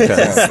difference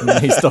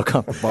because he still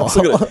caught the ball.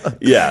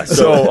 Yeah.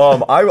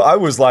 So I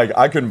was like,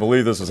 I couldn't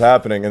believe this was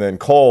happening. And then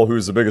Cole,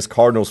 who's the biggest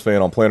Cardinals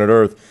fan on planet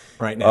Earth,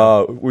 Right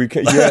now. he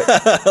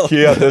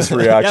had this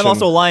reaction. Yeah, I'm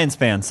also a Lions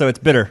fan, so it's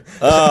bitter.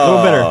 A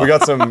little bitter. We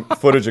got some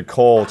footage of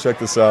Cole. Check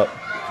this out.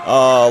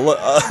 Look,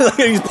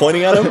 he's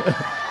pointing at him.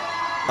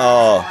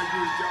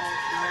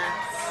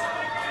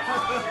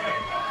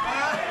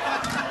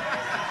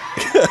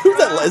 Who's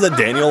that? Is that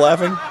Daniel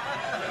laughing?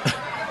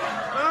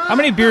 How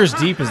many beers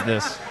deep is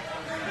this?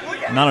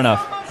 Not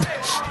enough.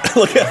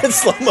 Look at it in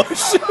slow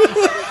motion.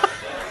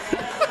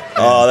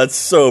 Oh, that's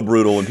so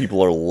brutal when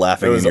people are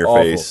laughing in your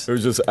awful. face. It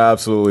was just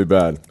absolutely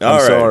bad. All I'm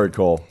right. sorry,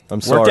 Cole.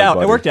 I'm sorry. Worked out.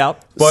 buddy. It worked out.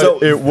 But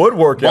So- it would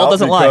work Ball out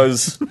doesn't lie.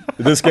 because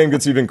this game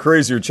gets even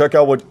crazier. Check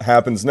out what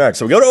happens next.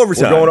 So we go to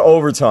overtime. We're going to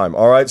overtime.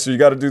 All right, so you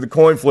got to do the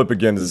coin flip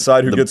again to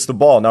decide who gets the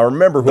ball. Now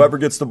remember, whoever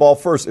gets the ball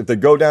first, if they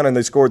go down and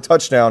they score a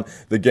touchdown,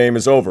 the game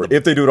is over.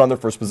 If they do it on their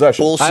first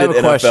possession. Bullshit I have a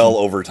NFL question.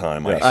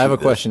 overtime. I have a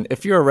question.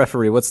 If you're a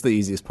referee, what's the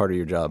easiest part of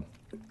your job?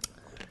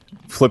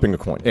 Flipping a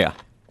coin. Yeah.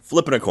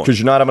 Flipping a coin. Because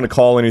you're not having to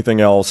call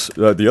anything else.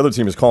 The other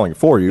team is calling it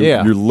for you.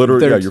 Yeah. You're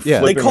literally, you're Yeah.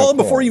 flipping They call a it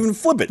before coin. you even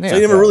flip it. So Yeah.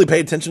 you never really pay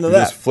attention to You're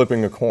that. just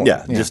flipping a coin.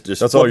 Yeah, just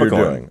That's all flip a you're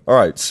coin. doing. All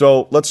right,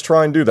 so let's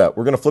try and do that.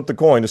 We're going to flip the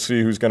coin to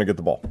see who's going to get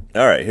the ball.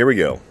 All right, here we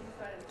go.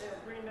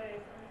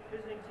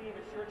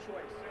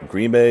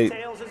 Green Bay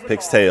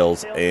picks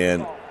tails,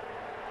 and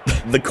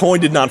the coin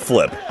did not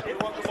flip.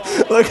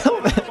 Look how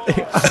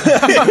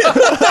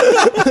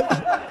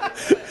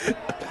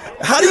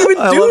How do you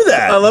even do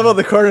that? I love how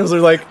the Cardinals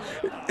are like,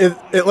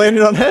 it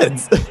landed on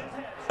heads.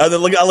 I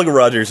look at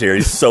Rodgers here.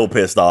 He's so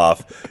pissed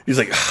off. He's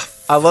like,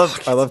 I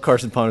love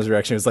Carson Palmer's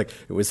reaction. It was like,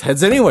 it was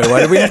heads anyway.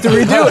 Why did we have to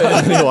redo it?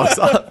 And then he walks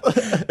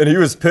off. And he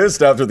was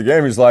pissed after the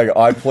game. He's like,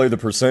 I played the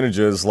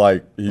percentages.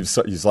 Like he's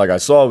like, I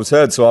saw it was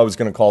head, so I was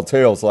going to call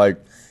tails. Like,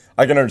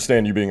 I can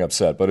understand you being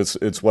upset, but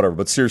it's whatever.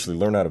 But seriously,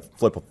 learn how to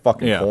flip a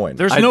fucking coin.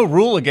 There's no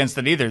rule against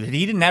it either.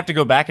 He didn't have to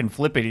go back and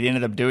flip it. He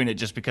ended up doing it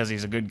just because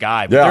he's a good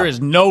guy. But Yeah. there is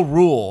no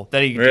rule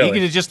that he Really?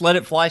 could have just let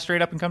it fly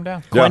straight up and come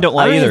down. Yeah. Coin don't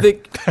lie either.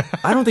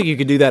 I don't think you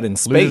could do that in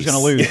space. Loser's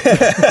gonna lose.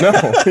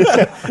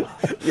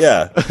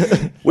 yeah.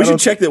 We should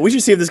check that. We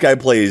should see if this guy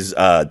plays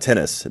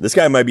tennis. This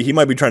guy might be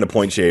trying to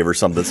point shave or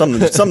something.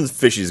 Something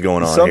fishy's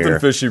going on Something here.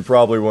 fishy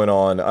probably went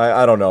on.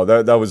 I don't know.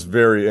 That was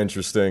very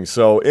interesting.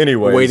 So,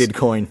 anyways, Weighted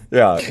coin.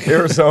 Yeah,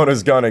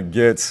 Arizona's gonna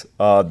get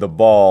the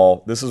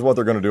ball. This is what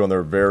they're gonna do on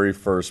their very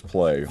first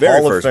play.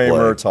 Very Hall first of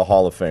Famer play. to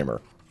Hall of Famer.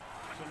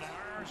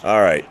 All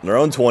right, their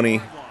own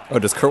 20. Oh,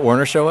 does Kurt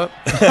Warner show up?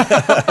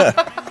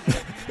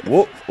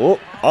 Whoop, whoop.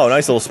 Oh,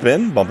 nice little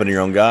spin, bump into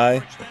your own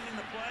guy.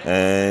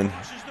 And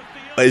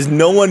is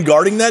no one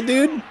guarding that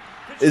dude?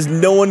 Is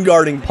no one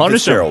guarding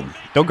Punish Fitzgerald? him.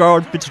 Don't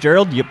guard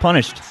Fitzgerald. You get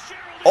punished.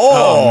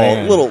 Oh,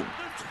 man. little.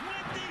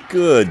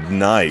 Good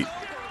night.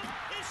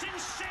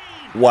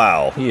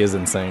 Wow. He is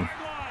insane.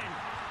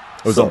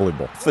 It was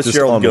unbelievable.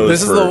 Fitzgerald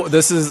Just goes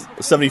This is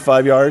for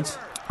 75 yards.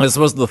 this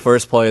was the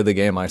first play of the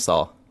game I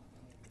saw.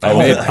 That's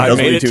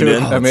what you tuned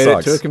in? I made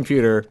Sucks. it to a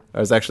computer.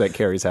 I was actually at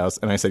Carrie's house,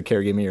 and I said,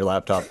 "Carrie, give me your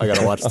laptop. I got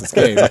to watch this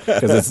game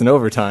because it's in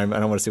overtime,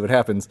 and I want to see what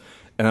happens."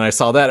 And then I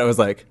saw that. I was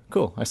like,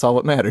 "Cool, I saw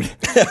what mattered."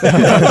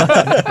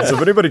 So if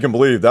anybody can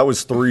believe, that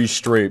was 3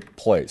 straight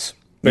plays.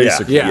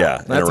 Basically,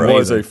 Yeah. That's in a row.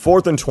 was a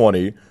 4th and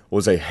 20.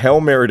 Was a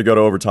Hail Mary to go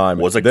to overtime.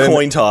 Was a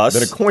coin toss.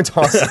 Then a coin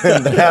toss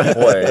in that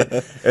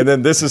play. And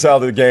then this is how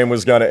the game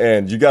was going to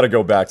end. You got to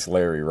go back to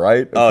Larry,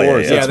 right? Of Oh, yeah,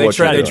 course, yeah. Yeah, that's they what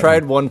you're tried. They doing.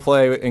 tried one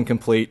play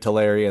incomplete to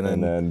Larry, and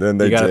then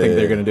they you got to think did.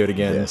 they're going to do it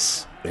again.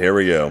 Yes. Here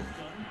we go.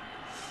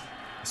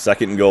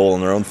 2nd and goal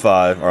on their own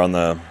 5, or on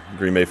the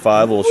Green Bay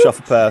 5. Little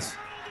shuffle pass.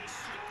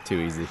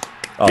 Too easy.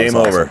 Oh, Game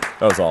that's over. awesome.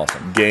 That was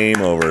awesome.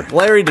 Game over.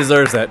 Larry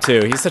deserves that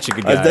too. He's such a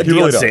good guy. Is that He Deion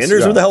really does, Sanders?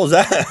 yeah. Who the hell is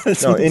that?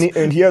 No,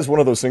 and he has one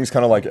of those things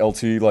kind of like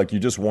LT, like you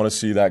just want to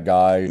see that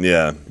guy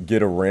Yeah.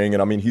 get a ring.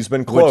 And I mean, he's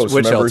been close.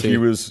 which Remember, LT? he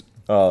was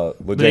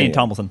LaDainian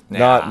Tomlinson.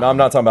 No, I'm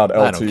not talking about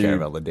LT. I don't care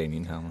about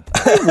LaDainian Tomlinson.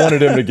 I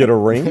wanted him to get a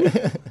ring. I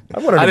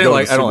wanted him to go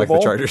to the I don't like Super Bowl.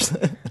 the Chargers.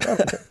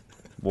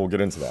 We'll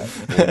get into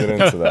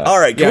that. All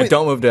right. Yeah,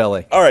 don't move to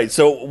LA. All right.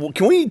 So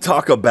can we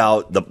talk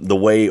about the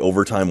way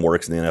overtime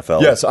works in the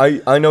NFL? Yes,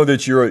 I know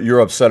that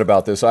you're upset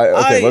about this.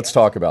 Let's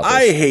talk about this.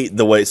 I hate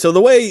the way. So the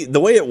way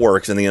it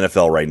works in the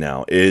NFL right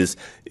now is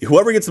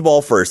whoever gets the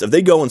ball first, if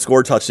they go and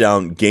score a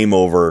touchdown, game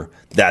over.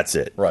 That's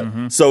it.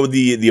 Right. So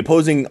the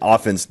opposing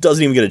offense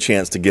doesn't even get a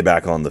chance to get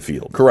back on the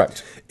field.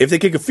 Correct. If they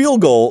kick a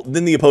field goal,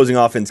 then the opposing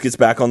offense gets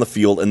back on the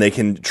field and they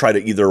can try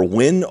to either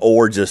win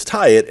or just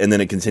tie it, and then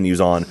it continues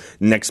on.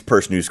 Next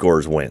person who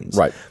scores wins.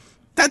 Right.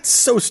 That's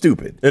so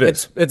stupid. It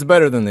is. It's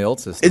better than the old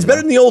system. It's better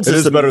than the old It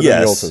system. is better than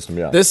yes. the old system.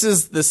 Yeah. This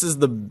is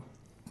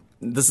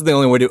the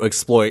only way to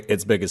exploit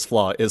its biggest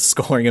flaw is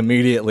scoring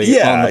immediately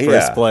on the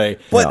first play.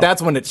 But- But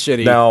that's when it's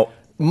shitty. Now-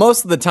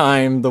 most of the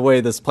time, the way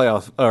this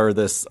playoff or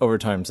this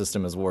overtime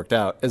system has worked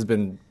out has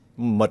been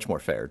much more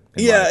fair.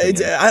 in my Yeah,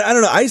 opinion. I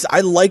don't know. I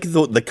like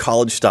the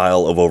college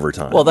style of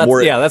overtime. Well, that's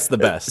where- that's the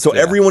best. So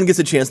Yeah. everyone gets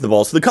a chance in the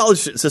ball. So the college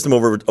system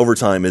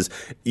overtime is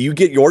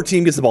your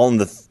team gets the ball in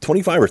the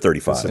 25 or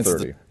 35. It's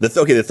 30. The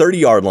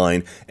 30-yard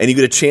line, and you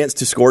get a chance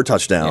to score a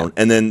touchdown,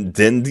 and then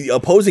the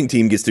opposing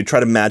team gets to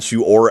try to match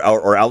you or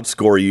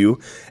outscore you,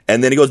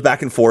 and then it goes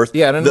back and forth.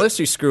 Yeah, and unless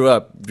you screw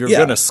up, you're Yeah.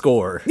 gonna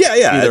score. Yeah.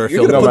 Either a You're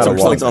field going to goal put or some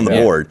what. points on the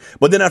Yeah. board.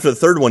 But then after the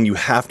third one, you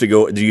have to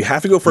go. Do you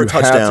have to go for a You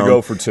have to touchdown?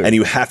 go for 2. And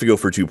you have to go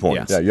for 2 points.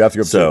 Yeah, you have to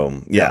go for So,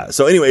 yeah.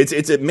 So anyway,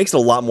 it makes it a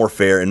lot more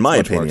fair, in my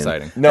Much more opinion.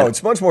 exciting. No,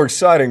 it's much more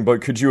exciting,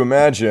 but could you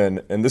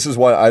imagine, and this is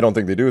why I don't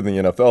think they do it in the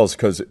NFL, is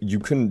because you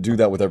couldn't do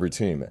that with every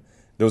team.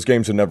 Those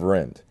games would never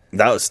end.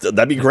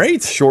 That'd be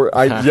great.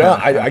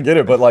 I get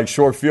it, but like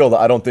short field,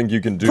 I don't think you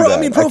can do that. I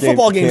mean, pro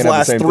football games can't have the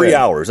last same 3 thing.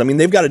 hours. I mean,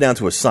 they've got it down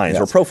to a science. Yes.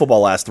 Where pro football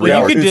lasts 3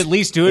 Well, hours. you could It's- at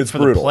least do it it's for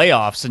brutal. the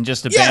playoffs and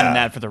just abandon Yeah.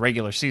 that for the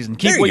regular season. There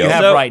Keep you what you go.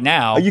 have So- right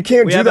now. You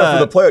can't We do have that for a-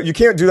 the player. You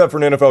can't do that for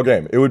an NFL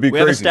game. It would be We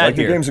have a crazy. stat Like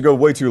the here. games would go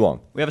way too long.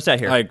 We have a stat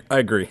here. I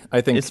agree.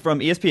 I think It's from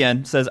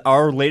ESPN. Says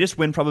our latest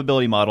win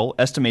probability model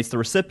estimates the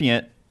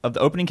recipient of the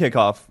opening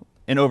kickoff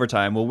in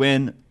overtime will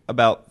win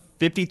about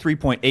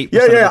 53.8%.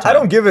 Yeah. I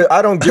don't give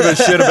a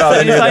shit about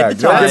any of that. Inside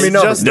the Don't give me ties.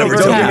 numbers. Just Don't over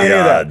give me half. any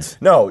of that.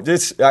 No,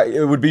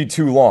 it would be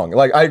too long.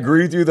 Like, I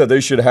agree with you that they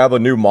should have a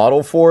new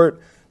model for it,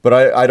 but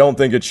I don't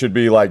think it should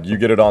be like you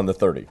get it on the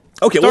 30.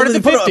 Okay, Start well,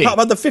 at the 50. how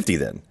about the 50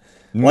 then?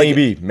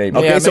 Maybe. Okay,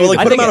 Yeah, so maybe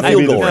like put them on a maybe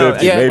field the goal.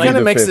 50. Yeah, it maybe kind the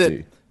of makes 50.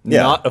 it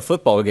Yeah. not a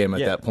football game at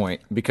Yeah. that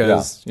point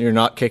because you're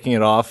not kicking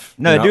it off.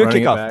 No, you're not do a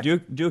running it kickoff. back.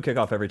 Do a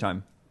kickoff every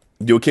time.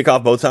 Do a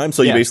kickoff both times,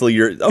 so you Yeah. basically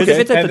you're Because okay. if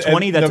it's at the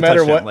 20, that's no a matter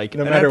touchdown. what, Like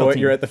no an matter NFL what,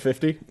 team. you're at the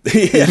 50.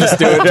 Just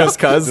do it just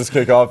cause. Just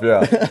kick off,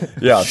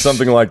 yeah,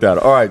 something like that.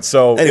 All right,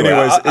 so Anyway,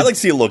 anyways, I like to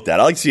see it looked at.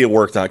 I like to see it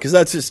worked on because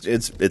that's just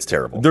it's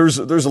terrible. there's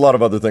a lot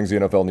of other things the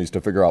NFL needs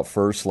to figure out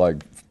first.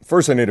 Like,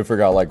 first they need to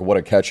figure out like what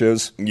a catch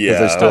is, because Yeah,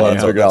 they still haven't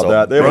yeah. figured out That's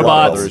that. They have a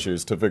lot of Robots. other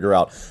issues to figure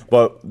out,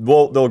 but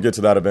they'll get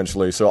to that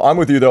eventually. So I'm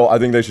with you though. I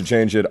think they should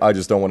change it. I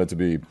just don't want it to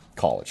be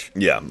college.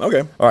 Yeah.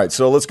 Okay. All right,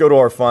 so let's go to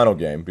our final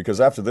game because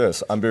after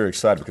this, I'm very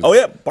excited because Oh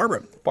yeah,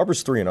 Barbara.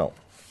 Barbara's 3-0.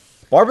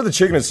 Barbara the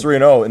chicken is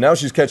 3-0, and now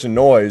she's catching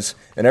noise,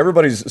 and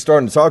everybody's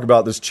starting to talk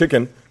about this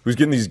chicken who's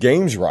getting these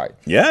games right.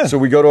 Yeah. So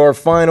we go to our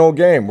final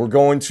game. We're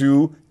going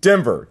to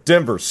Denver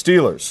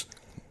Steelers.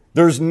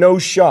 There's no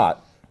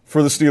shot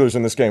for the Steelers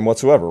in this game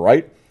whatsoever,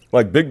 right?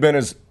 Like, Big Ben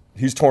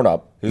he's torn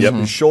up.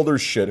 His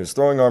shoulder's shit. His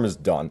throwing arm is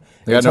done.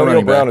 They got no Antonio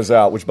running Brown back. is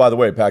out, which, by the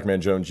way,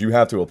 Pac-Man Jones, you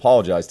have to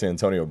apologize to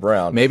Antonio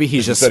Brown. Maybe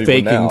he's because just you said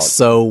he went faking out.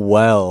 so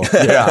well.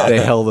 Yeah. They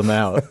held him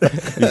out.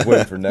 He's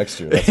waiting for next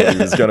year. That's what he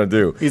was going to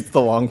do. He's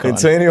the long con.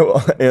 Antonio,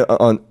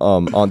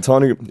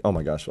 Antonio. Oh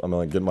my gosh, I'm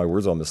like getting my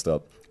words all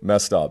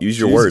messed up. Use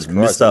your words,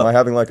 messed up. Am I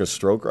having like a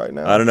stroke right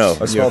now? I don't know.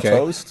 I smell okay?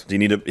 toast. Do you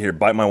need to here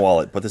bite my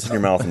wallet? Put this in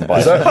your mouth and bite.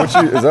 Is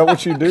that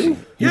what you do? You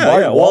yeah, bite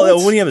yeah. wallets?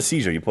 Well, when you have a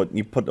seizure, you put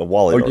a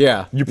wallet.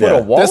 Yeah. You put Yeah.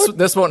 a wallet.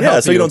 This won't Yeah,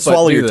 help so you don't but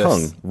swallow do your this.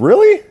 tongue.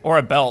 Really? Or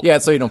a belt. Yeah,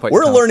 so you don't bite We're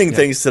your tongue. learning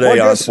things today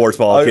Well, I on guess,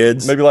 Sportsball,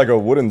 kids. Maybe like a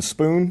wooden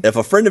spoon. If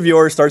a friend of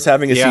yours starts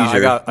having a Yeah, seizure,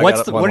 I got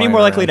What are one you more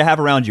lying likely to around. have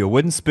around you? A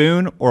wooden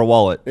spoon or a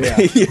wallet?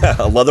 yeah,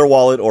 a leather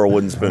wallet or a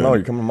wooden spoon. No,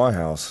 you come to my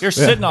house. You're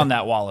sitting on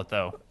that wallet,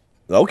 though.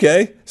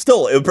 Okay.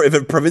 Still, if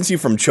it prevents you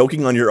from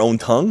choking on your own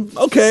tongue,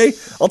 okay.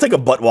 I'll take a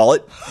butt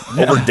wallet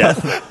over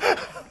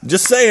death.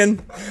 Just saying.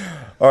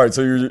 All right,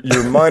 so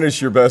you're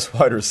minus your best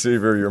wide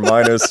receiver. You're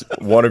minus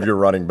one of your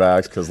running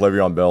backs because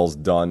Le'Veon Bell's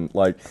done.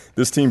 Like,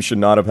 this team should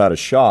not have had a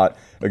shot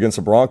against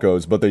the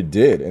Broncos, but they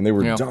did, and they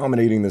were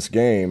dominating this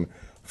game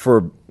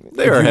for.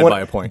 They were if you ahead want-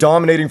 by a point.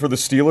 Dominating for the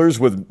Steelers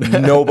with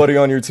nobody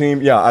on your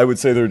team. Yeah, I would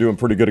say they were doing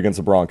pretty good against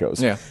the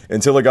Broncos. Yeah.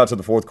 Until it got to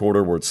the fourth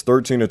quarter where it's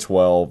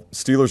 13-12.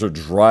 Steelers are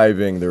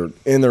driving. They're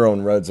in their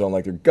own red zone.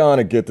 Like, they're going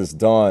to get this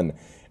done.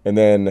 And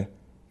then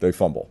they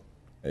fumble.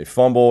 They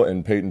fumble,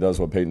 and Peyton does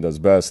what Peyton does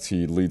best.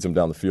 He leads them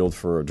down the field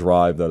for a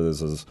drive that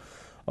is as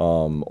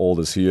old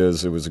as he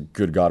is. It was,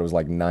 good God, it was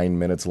like 9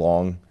 minutes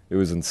long. It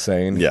was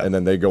insane. Yeah. And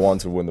then they go on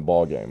to win the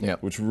ball game,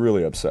 Yep. which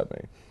really upset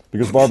me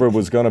because Barbara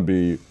was going to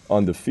be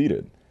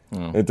undefeated.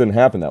 It didn't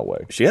happen that way.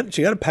 She had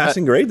a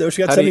passing grade though.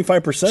 She got how do you-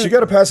 75%. She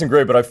got a passing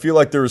grade, but I feel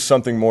like there was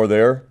something more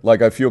there.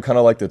 Like, I feel kind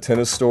of like the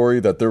tennis story,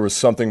 that there was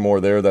something more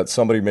there, that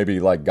somebody maybe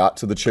like got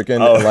to the chicken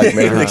and like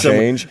made her Like someone-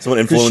 change. someone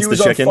 'Cause influenced she was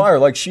the chicken? on fire.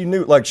 Like, she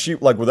knew,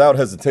 like without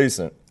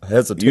hesitation.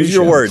 Use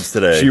your words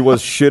today. She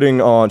was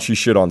shitting on. She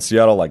shit on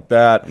Seattle like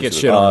that. Get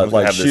shit on.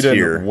 Like, Have she this didn't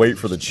here. wait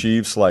for the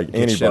Chiefs like shit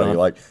anybody. on.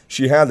 Like,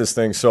 she had this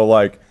thing. So,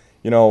 like,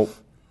 you know,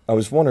 I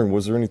was wondering,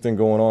 was there anything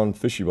going on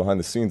fishy behind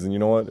the scenes? And you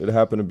know what? It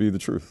happened to be the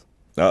truth.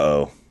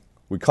 Uh-oh.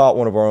 We caught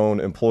one of our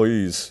own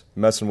employees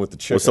messing with the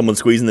chicken. Was someone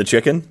squeezing the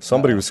chicken?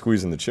 Somebody was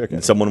squeezing the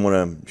chicken. Someone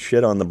want to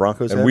shit on the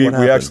Broncos? And head? we What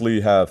happened?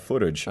 actually have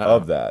footage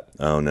of that.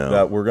 Oh, no.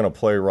 That we're going to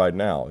play right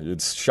now.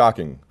 It's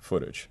shocking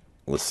footage.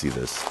 Let's see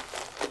this.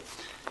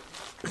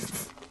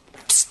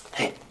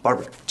 Hey,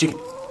 Barbara, chicken.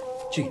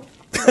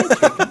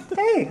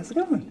 Hey, how's it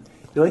going?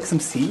 You like some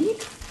seed?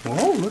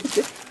 Oh, look at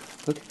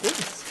this. Look at this.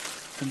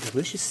 Some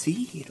delicious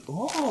seed.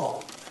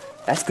 Oh,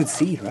 that's good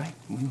seed, right?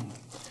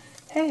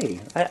 Hey,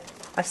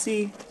 I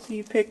see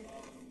you pick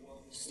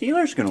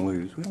Steelers gonna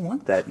lose. We don't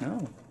want that,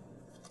 no.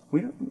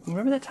 We don't,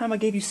 remember that time I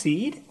gave you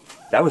seed?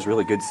 That was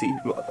really good seed.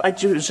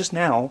 It was just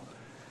now.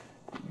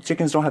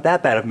 Chickens don't have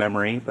that bad of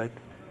memory, but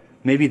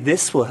maybe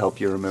this will help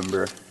you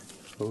remember.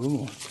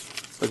 Ooh,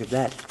 look at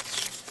that.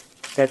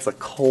 That's a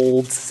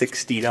cold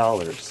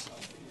 $60.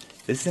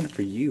 This isn't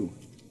for you.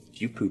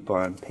 You poop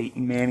on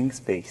Peyton Manning's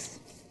face.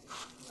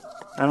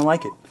 I don't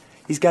like it.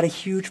 He's got a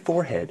huge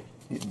forehead.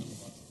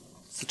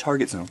 It's the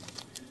target zone.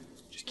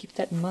 Just keep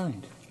that in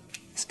mind.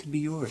 This could be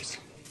yours.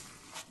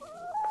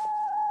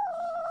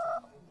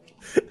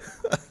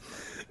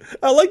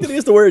 I like that he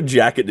has to wear a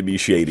jacket to be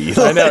shady.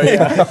 I know,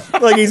 yeah.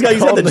 Like he's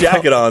got the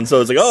jacket on, so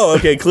it's like, oh,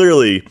 okay,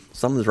 clearly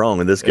something's wrong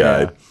with this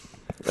guy. Yeah.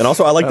 And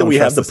also, I like that don't we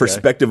have trust the this guy.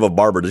 perspective of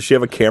Barbara. Does she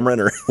have a camera in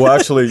her? Well,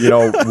 actually, you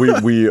know,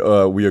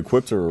 we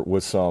equipped her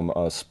with some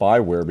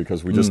spyware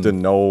because we just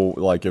didn't know,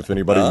 like, if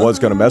anybody was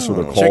going to mess with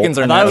her. Cole. Chickens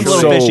are I thought it was a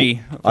little So,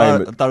 fishy. I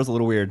thought it was a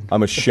little weird.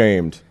 I'm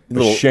ashamed.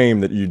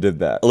 Ashamed that you did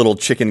that. A little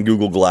chicken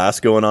Google Glass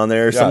going on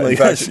there or Yeah, something in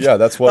like fact, that. yeah,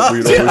 that's what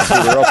we'd always shoot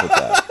her up with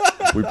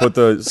that. We put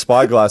the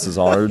spy glasses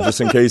on her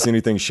just in case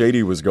anything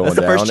shady was going down.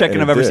 That's the first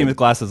chicken and I've it ever did. seen with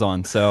glasses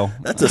on. So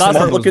That's a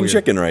smart-looking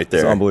chicken right It's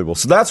there. unbelievable.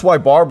 So that's why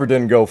Barbara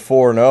didn't go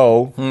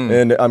 4-0,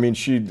 and I mean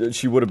she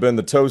would have been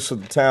the toast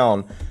of the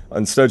town.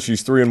 Instead,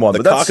 she's 3-1.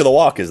 The cock of the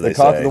walk, as they the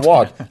cock say. of the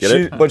walk. Get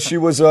it? But she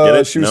was Get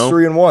it? she was No?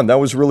 3-1. That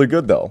was really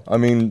good though. I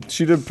mean,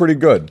 she did pretty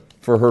good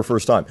for her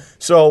first time.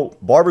 So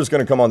Barbara's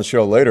going to come on the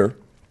show later,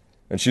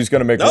 and she's going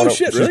to make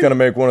she's really? going to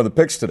make one of the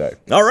picks today.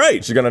 All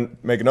right. She's going to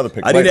make another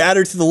pick. I need later. to add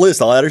her to the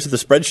list. I'll add her to the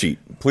spreadsheet.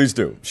 Please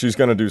do. She's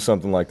going to do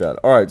something like that.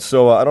 All right.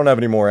 So I don't have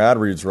any more ad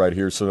reads right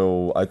here,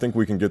 so I think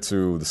we can get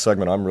to the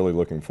segment I'm really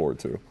looking forward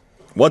to.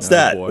 What's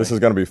that? This is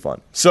going to be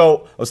fun.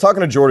 So I was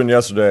talking to Jordan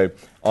yesterday,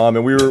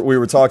 and we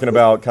were talking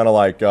about kind of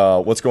like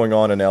what's going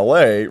on in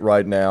LA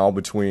right now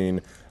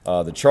between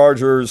the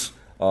Chargers,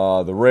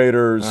 the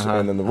Raiders,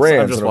 and then the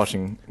Rams. I'm just And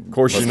watching. Of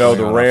course, what's you know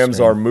going the on off Rams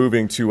screen. are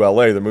moving to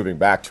LA. They're moving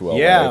back to LA.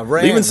 Yeah,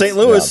 Rams. Leaving St.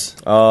 Louis.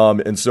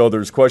 And so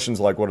there's questions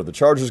like, what are the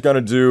Chargers going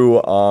to do?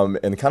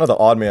 And kind of the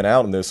odd man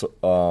out in this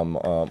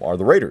are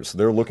the Raiders.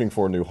 They're looking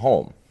for a new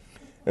home.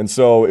 And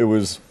so it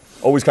was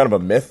always kind of a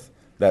myth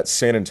that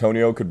San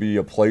Antonio could be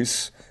a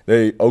place.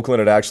 Oakland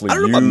had actually I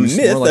don't know about used.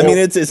 myth. I mean,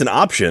 it's an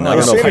option. I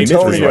don't know San if myth is the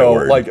right Antonio,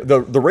 word. like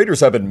the Raiders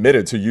have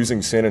admitted to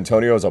using San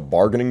Antonio as a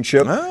bargaining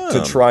chip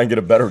to try and get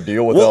a better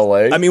deal with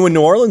LA. I mean, when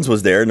New Orleans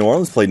was there, New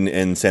Orleans played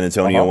in San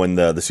Antonio when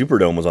the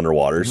Superdome was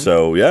underwater. Mm-hmm.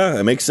 So yeah,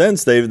 it makes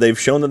sense. They've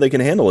shown that they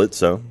can handle it.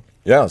 So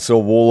yeah,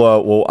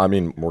 so I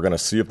mean, we're going to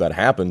see if that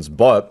happens.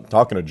 But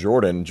talking to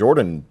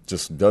Jordan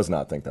just does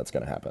not think that's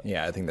going to happen.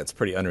 Yeah, I think that's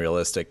pretty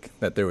unrealistic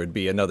that there would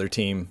be another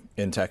team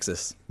in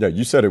Texas. Yeah,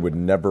 you said it would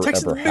never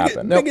Texas, ever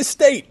happen. biggest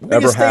state,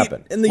 Never biggest state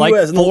happen. in the like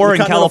U.S. 4 in the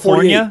continental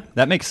 48. California.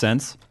 That makes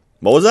sense.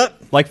 What was that?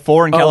 Like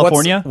 4 in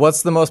California.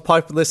 What's the most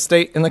populous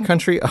state in the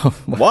country? Oh,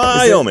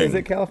 Wyoming. Is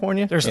it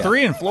California? There's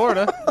 3 in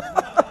Florida.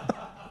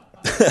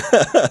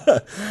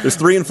 There's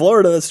 3 in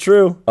Florida. That's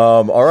true.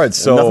 All right,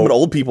 so Nothing but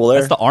old people there.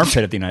 That's the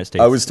armpit of the United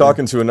States. I was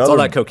talking to It's another all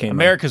that cocaine.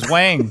 America's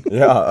Wang.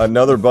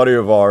 another buddy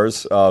of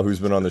ours who's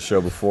been on the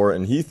show before,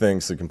 and he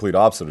thinks the complete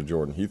opposite of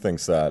Jordan. He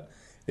thinks that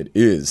it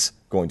is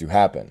going to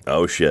happen.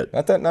 Oh shit.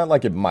 Not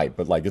like it might,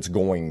 but like it's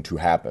going to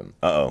happen.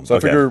 Uh-oh, So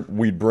okay. I figure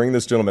we'd bring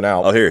this gentleman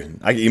out. Oh here,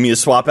 you mean a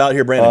swap out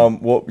here, Brandon?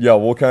 Well, yeah,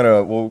 we'll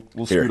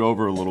Here. scoot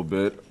over a little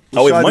bit.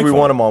 Oh, we Which have side do we microphone.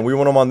 want him on? We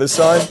want him on this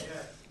side?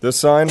 This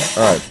side?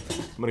 All right.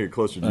 I'm going to get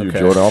closer to you, Okay.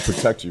 Jordan. I'll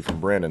protect you from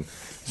Brandon.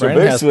 So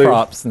Brandon has basically,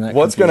 props and that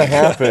what's going to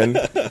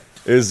confuses. happen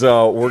is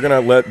we're going to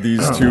let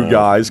these two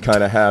guys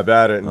kind of have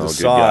at it and good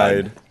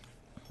decide.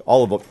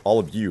 All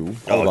of you,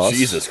 all of us,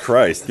 Jesus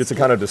Christ! get to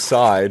kind of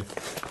decide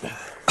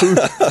who's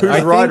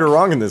right or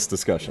wrong in this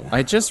discussion.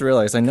 I just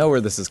realized I know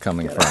where this is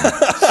coming from.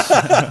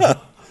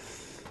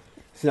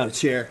 It's not a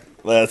chair.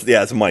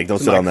 It's a mic. Don't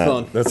sit on that.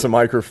 Microphone. That's a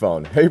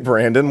microphone. Hey,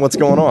 Brandon, what's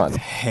going on?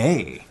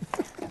 Hey.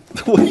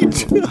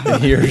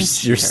 your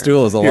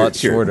stool is a lot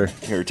shorter.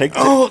 Here, take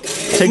my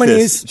this.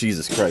 knees.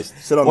 Jesus Christ!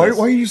 Sit on Why this.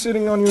 are you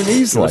sitting on your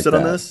knees You like want to sit that?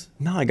 on this?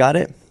 No, I got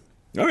it.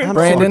 All right, I'm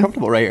Brandon? so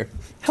comfortable right here.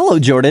 Hello,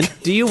 Jordan.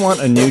 Do you want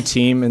a new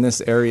team in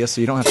this area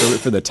so you don't have to root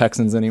for the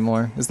Texans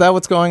anymore? Is that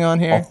what's going on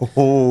here?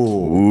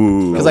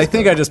 Because I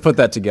think I just put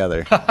that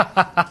together.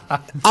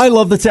 I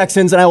love the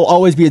Texans, and I will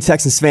always be a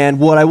Texans fan.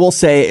 What I will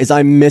say is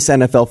I miss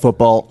NFL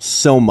football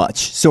so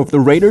much. So if the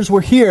Raiders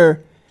were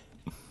here,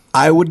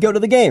 I would go to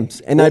the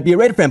games, and I'd be a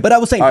Raider fan. But I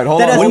was saying, All right,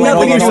 hold that on, has hold on,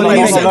 nothing hold to on, do hold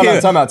on, with hold on,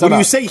 anything. time out. When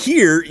you say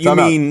here, you Time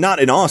out. mean not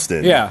in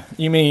Austin. Yeah,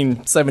 you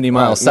mean 70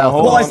 miles Now, south.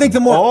 hold Well, on. I think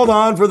the more- Hold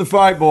on for the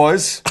fight,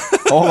 boys.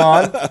 Hold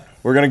on.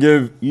 We're going to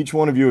give each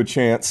one of you a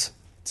chance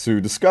to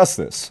discuss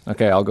this.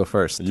 Okay, I'll go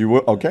first. You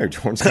will, okay,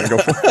 Jordan's going to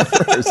go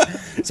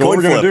first. So what Coin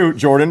we're going to flip. do,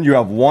 Jordan, you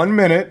have 1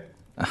 minute.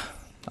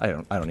 I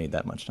don't need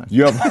that much time.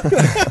 You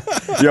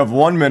have you have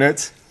 1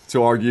 minute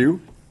to argue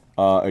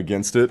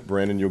against it.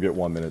 Brandon, you'll get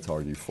 1 minute to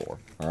argue for.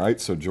 All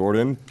right, so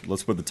Jordan,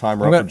 let's put the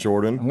timer up for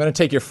Jordan. I'm going to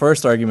take your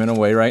first argument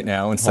away right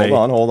now and say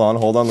Hold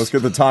on. Let's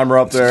get the timer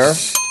up there.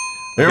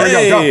 Here we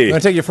Hey. go. I'm going to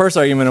take your first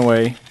argument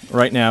away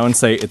right now and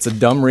say it's a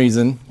dumb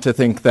reason to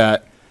think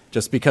that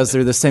just because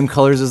they're the same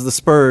colors as the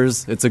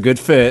Spurs, it's a good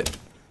fit.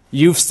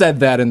 You've said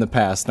that in the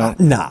past. Don't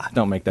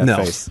make that No.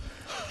 face.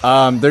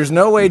 There's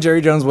no way Jerry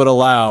Jones would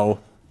allow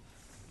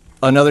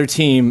another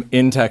team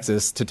in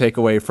Texas to take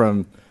away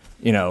from,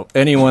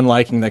 anyone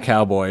liking the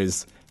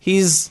Cowboys.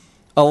 He's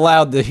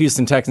allowed the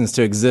Houston Texans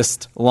to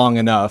exist long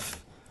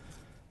enough.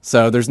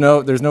 So there's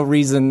no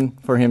reason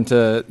for him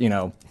to,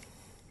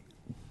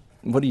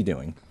 what are you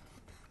doing?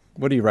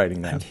 What are you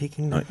writing now?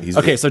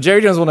 Okay, so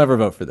Jerry Jones will never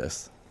vote for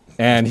this.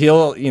 And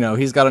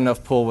he's got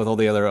enough pull with all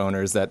the other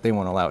owners that they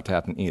won't allow it to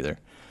happen either.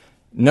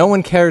 No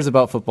one cares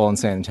about football in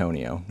San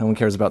Antonio. No one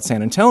cares about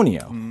San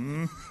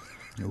Antonio.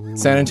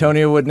 San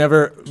Antonio would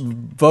never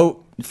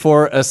vote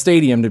for a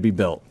stadium to be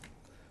built.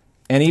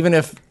 And even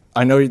if,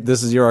 I know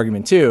this is your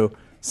argument too,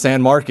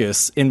 San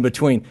Marcos in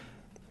between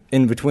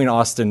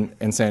Austin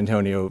and San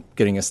Antonio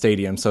getting a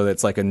stadium, so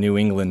that's like a New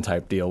England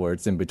type deal where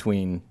it's in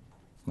between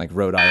like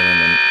Rhode Island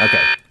and,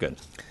 okay, good.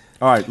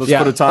 All right, let's Yeah.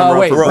 put a timer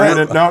Wait, up for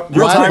Brandon. No,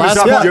 your time is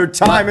up. Your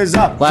time is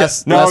up.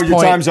 Last your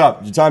point. time's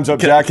up. Your time's up.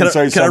 Jack can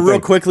say Can I something. real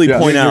quickly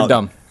point You're out?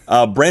 dumb.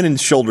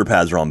 Brandon's shoulder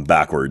pads are on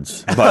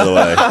backwards, by the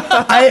way.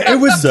 It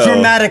was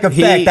dramatic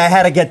effect. I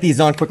had to get these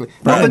on quickly.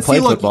 Brandon But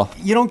played look, football.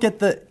 you don't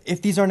get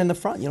if these aren't in the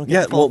front, you don't get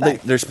Yeah, the full well,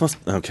 effect. they're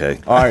supposed to. Okay.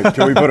 All right,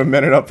 can we put a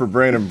minute up for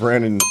Brandon?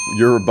 Brandon,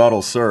 your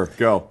rebuttal, sir.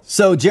 Go.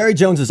 So Jerry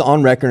Jones is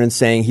on record in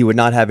saying he would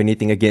not have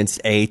anything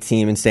against a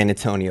team in San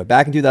Antonio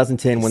back in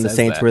 2010 when the says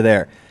Saints that. were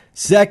there.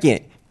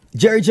 Second,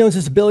 Jerry Jones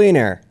is a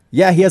billionaire.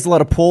 Yeah, he has a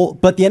lot of pull,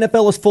 but the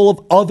NFL is full of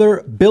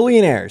other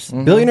billionaires.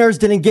 Billionaires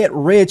didn't get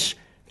rich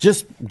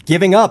just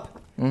giving up.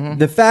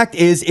 The fact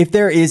is, if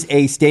there is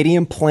a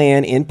stadium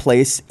plan in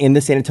place in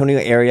the San Antonio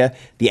area,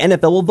 the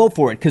NFL will vote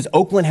for it because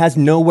Oakland has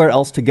nowhere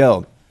else to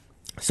go.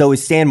 So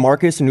is San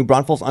Marcos and New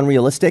Braunfels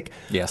unrealistic?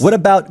 Yes. What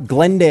about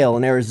Glendale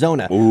in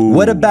Arizona?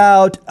 What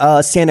about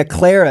Santa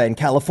Clara in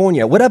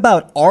California? What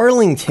about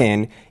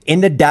Arlington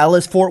in the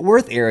Dallas-Fort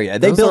Worth area?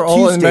 They Those built are all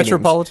two in stadiums.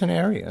 metropolitan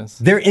areas.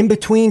 They're in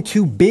between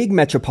two big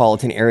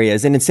metropolitan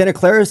areas, and in Santa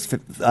Clara's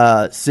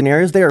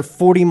scenarios, they are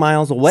 40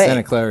 miles away.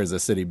 Santa Clara is a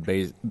city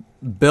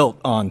built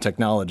on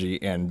technology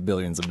and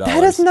billions of dollars.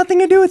 That has nothing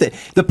to do with it.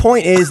 The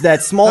point is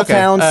that small Okay,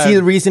 towns see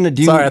the reason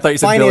to sorry, I thought you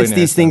said finance billionaires,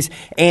 these things.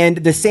 And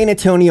the San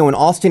Antonio and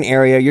Austin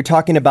area, you're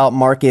talking about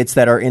markets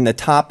that are in the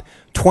top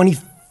 20,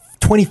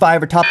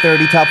 25 or top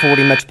 30, top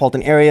 40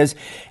 metropolitan areas.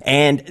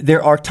 And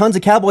there are tons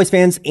of Cowboys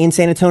fans in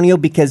San Antonio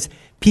because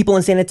people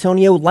in San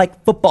Antonio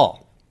like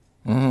football.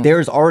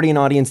 There's already an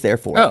audience there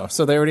for it. Oh,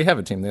 so they already have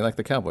a team. They like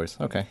the Cowboys.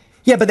 Okay.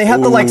 Yeah, but they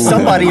have to like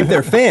somebody if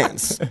they're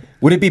fans.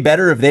 Would it be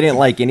better if they didn't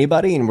like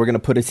anybody and we're going to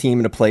put a team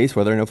in a place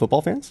where there are no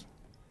football fans?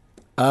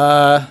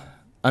 I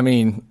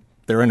mean,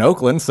 they're in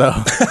Oakland, so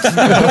And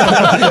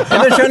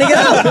they're trying to get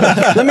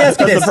out. Let me ask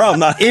you That's this. the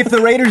problem, not- If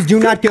the Raiders do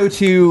not go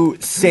to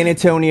San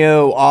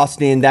Antonio,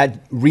 Austin,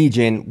 that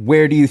region,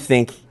 where do you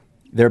think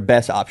their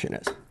best option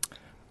is?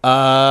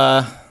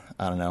 I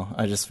don't know.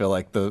 I just feel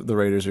like the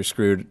Raiders are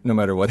screwed no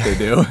matter what they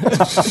do.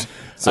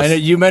 I know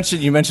you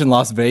mentioned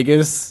Las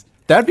Vegas.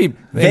 That'd be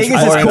Vegas is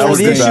interesting. cool.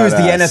 The issue is the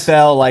badass.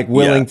 NFL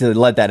willing Yeah. to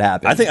let that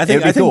happen. I think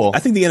It'd be cool. I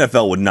think the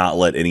NFL would not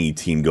let any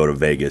team go to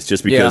Vegas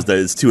just because Yeah.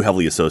 it's too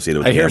heavily associated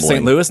with I hear gambling.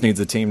 St. Louis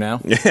needs a team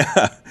now.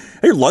 I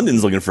hear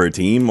London's looking for a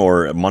team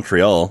or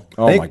Montreal.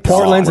 Oh I my think God.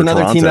 Portland's Or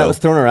another team Toronto. that was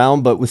thrown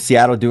around, but with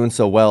Seattle doing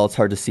so well, it's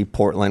hard to see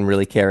Portland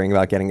really caring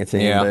about getting a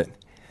team. Yeah. But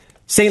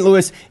St.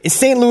 Louis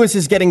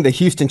is getting the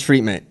Houston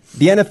treatment.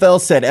 The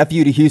NFL said F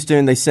you to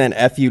Houston. They sent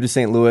F you to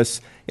St.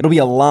 Louis. It'll be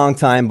a long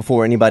time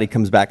before anybody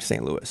comes back to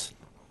St. Louis.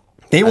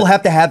 They will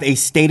have to have a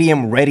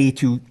stadium ready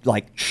to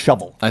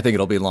shovel. I think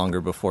it'll be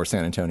longer before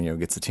San Antonio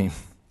gets a team.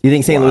 You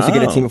think St. Louis will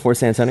get a Wow. team before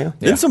San Antonio?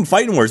 Then some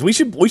fighting words. We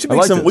should make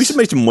like some. We this. should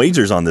make some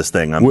wagers on this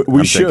thing. We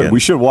I'm should. thinking. We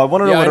should. Well, I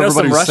want to know Yeah, what I know some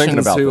everybody's thinking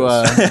Russians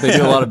about who this. they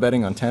do a lot of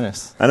betting on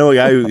tennis. I know a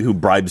guy who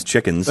bribes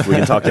chickens. We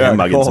can talk to him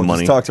about getting Cole, some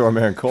money. Just talk to our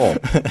man Cole.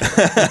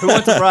 Who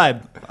wants a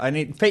bribe? I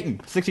need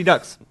Peyton, 60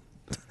 ducks.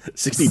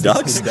 60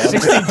 ducks. 60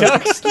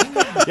 ducks.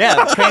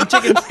 Yeah, train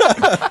chickens.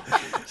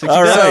 60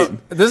 All ducks. right. So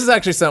this is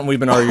actually something we've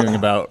been arguing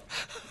about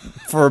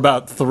for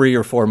about 3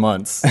 or 4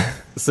 months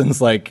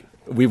since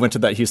we went to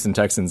that Houston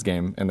Texans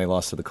game and they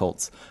lost to the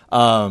Colts.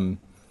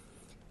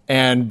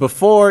 And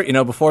before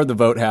the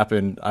vote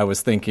happened, I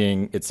was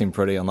thinking it seemed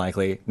pretty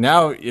unlikely.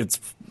 Now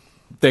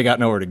they got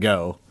nowhere to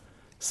go.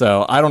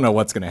 So I don't know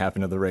what's going to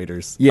happen to the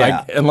Raiders.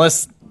 Yeah.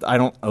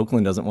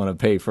 Oakland doesn't want to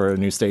pay for a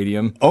new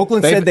stadium.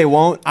 Oakland said they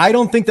won't. I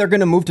don't think they're going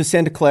to move to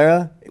Santa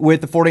Clara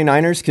with the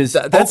 49ers because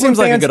That seems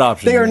like a good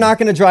option They to are me. not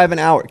going to drive an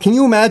hour. Can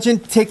you imagine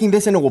taking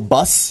this into a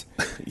bus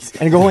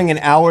and going an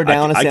hour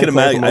down to I Santa can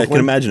Clara imagine. from I can Oakland?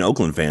 imagine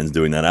Oakland fans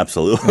doing that.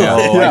 Absolutely.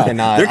 Oh, I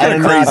cannot. They're I kind do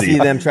of not crazy. see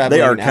them traveling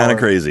They are an kind hour. of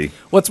crazy.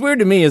 What's weird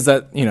to me is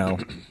that,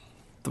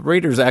 the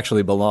Raiders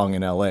actually belong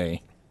in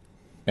L.A.,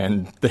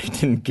 and they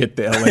didn't get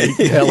the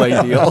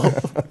LA deal.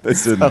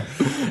 This didn't.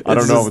 I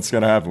don't know what's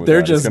going to happen with They're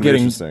that. It's just gonna be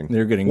getting. interesting.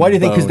 They're getting. Why do you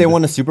think? Because they boned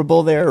won a Super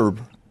Bowl there? Or?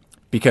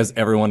 Because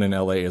everyone in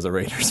LA is a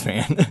Raiders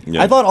fan.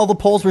 Yeah. I thought all the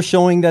polls were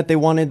showing that they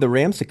wanted the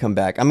Rams to come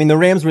back. I mean, the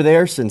Rams were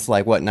there since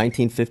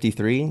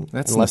 1953.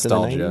 That's and left in the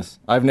nostalgia. 90s.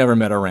 I've never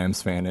met a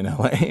Rams fan in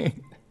LA.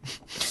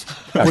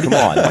 Yeah, come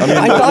on. I mean,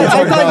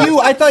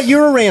 I thought you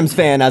were a Rams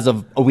fan as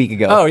of a week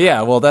ago. Oh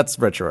yeah, well that's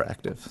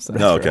retroactive. So.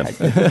 Oh, okay.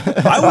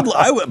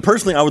 I would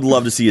personally, I would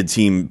love to see a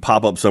team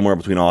pop up somewhere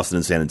between Austin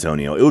and San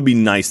Antonio. It would be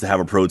nice to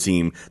have a pro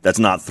team that's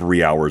not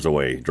 3 hours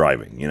away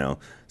driving.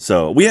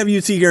 So we have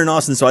UT here in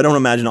Austin, so I don't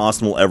imagine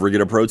Austin will ever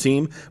get a pro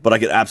team, but I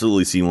could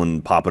absolutely see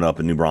one popping up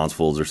in New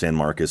Braunfels or San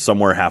Marcos,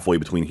 somewhere halfway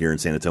between here and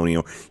San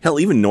Antonio. Hell,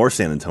 even North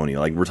San Antonio,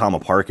 like Retama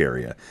Park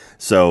area.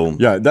 So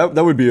yeah, that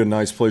would be a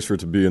nice place for it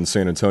to be in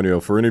San Antonio.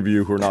 For any of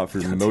you who are not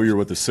familiar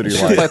with the city,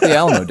 Like the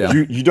Alamo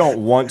Dome. you don't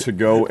want to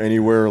go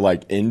anywhere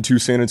into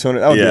San Antonio.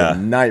 That would Yeah. be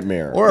a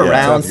nightmare. Or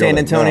around San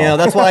Antonio.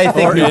 That's why I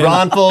think New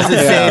Braunfels is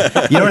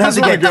safe. You don't have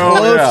to get go,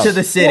 close yeah. to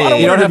the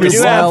city. You don't have to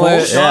smell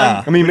it.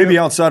 Yeah. I mean, maybe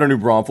outside of New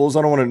Braunfels.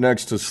 I don't want it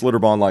next to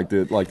Slitterbond like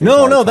the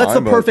No, entire that's the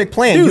time, but- perfect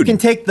plan. You Dude. can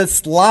take the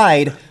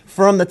slide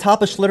from the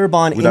top of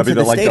Schlitterbahn Would that be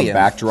into the like the stadium.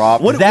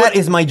 backdrop? That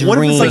is my What if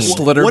dream. it's like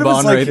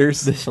Schlitterbahn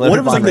Raiders. What if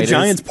it's like the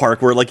Giants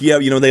Park where, like, they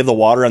have the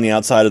water on the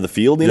outside of the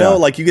field, you know?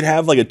 Like, you could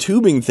have, like, a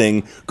tubing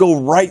thing go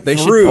right They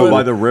should through. put-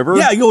 by the river?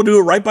 Yeah, you go do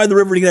it right by the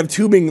river. You could have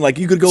tubing. Like,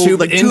 you could go, Tube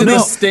like, into the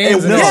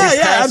stands and Yeah, just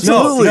yeah, pass-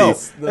 absolutely. No.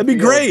 That'd be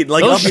great.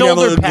 Like, Those up you have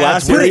a shoulder glass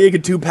pads area. You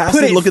could tube past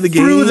Put it, it look at the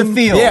game. through the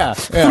field. Yeah,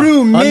 yeah.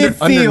 Through Under-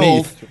 midfield.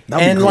 underneath.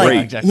 That'd be and great.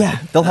 like, Exactly. yeah,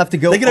 they'll have to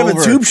go. They could have a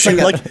over. tube shoot.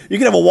 Like, you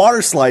could have a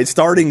water slide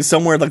starting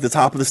somewhere at, like, the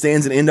top of the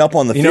stands and end up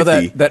on the You 50.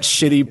 know that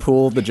shitty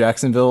pool the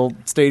Jacksonville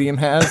Stadium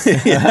has?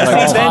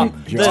 Then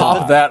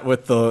Top that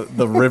with the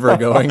river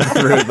going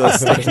through the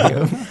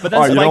stadium. But then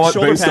All right, you know spiked what?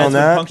 shoulder Based pads on would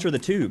that- puncture the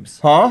tubes.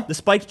 Huh? The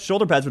spiked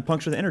shoulder pads would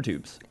puncture the inner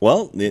tubes.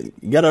 Well, you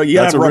gotta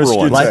That's have a rubber risk you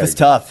ones. take. Life is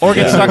tough. Or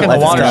get stuck in the Life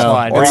is water tough.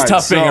 slide. All It's right,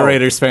 tough being a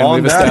Raiders fan. on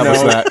We've that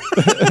established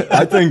note, that.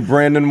 I think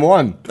Brandon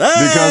won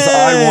because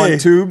I want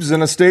tubes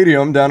in a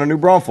stadium down in New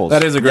Braunfels.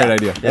 That is a great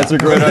idea. That's a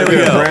great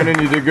idea, go. Brandon.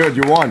 You did good.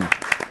 You won.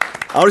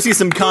 I want to see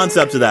some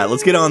concepts of that.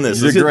 Let's get on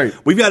this. You did great.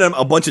 We've got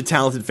a bunch of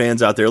talented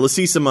fans out there. Let's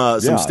see some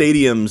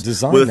stadiums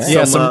Design with that.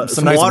 Yeah, some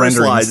some nice water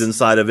renderings. slides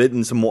inside of it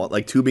and some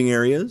like tubing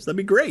areas. That'd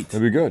be great.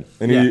 That'd be good.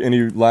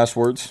 Any last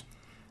words?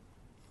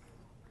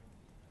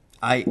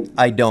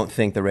 I don't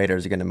think the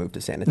Raiders are going to move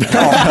to San Antonio.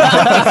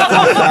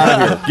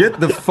 Out of here. Get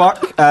the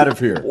fuck out of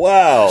here.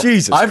 Wow.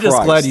 Jesus I'm just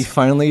Christ. glad you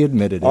finally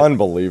admitted it.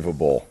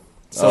 Unbelievable.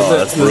 So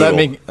that's does that brutal.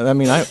 mean that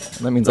means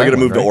They're I gonna won,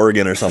 move to right?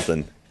 Oregon or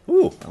something.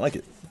 Ooh, I like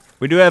it.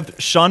 We do have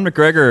Sean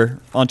McGregor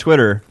on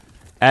Twitter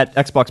at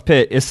Xbox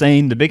Pit is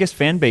saying the biggest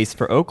fan base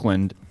for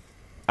Oakland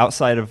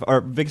outside of,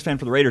 or biggest fan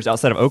for the Raiders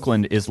outside of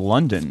Oakland is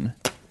London.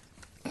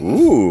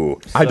 Ooh.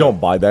 I don't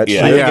buy that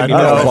Yeah. shit. Yeah, I I don't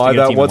know. buy To get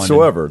a that team in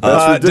whatsoever.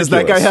 That's ridiculous. Does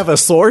that guy have a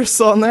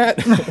source on that?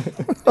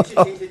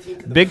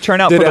 Big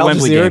turnout Did for the Al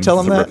Wembley Jazeera game. tell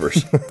him The that?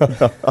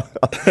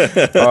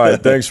 Rippers. All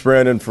right, thanks,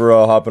 Brandon, for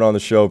hopping on the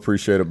show.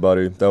 Appreciate it,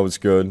 buddy. That was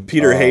good.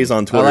 Peter Hayes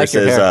on Twitter like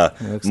your says, hair.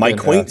 It looks "My good.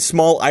 quaint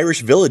small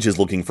Irish village is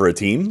looking for a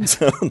team."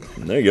 So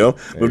there you go.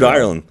 Move to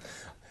Ireland.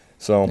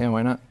 So Yeah,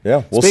 why not?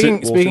 Yeah, we'll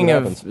speaking see. We'll see speaking what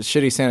of happens.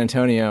 shitty San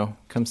Antonio,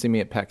 come see me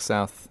at PAC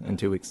South in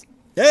 2 weeks.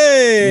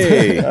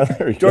 Hey,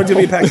 George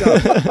gonna be packed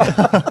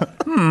up.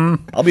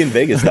 I'll be in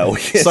Vegas that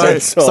weekend. Sorry,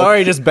 so-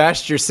 sorry, just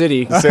bashed your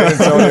city. San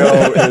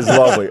Antonio is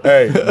lovely.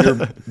 Hey,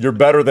 you're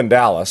better than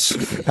Dallas.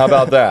 How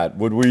about that?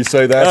 Would we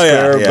say that's Oh, yeah,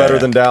 fair? yeah, Better yeah.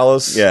 than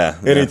Dallas? Yeah,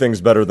 yeah. Anything's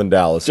better than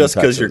Dallas. in Just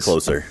because you're Texas.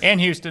 closer. And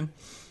Houston.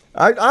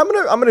 I'm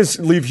gonna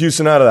leave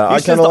Houston out of that. Houston's I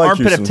the kind of like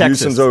armpit of Houston.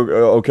 Texas. Houston's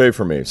okay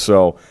for me.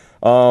 So,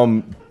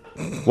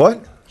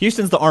 what?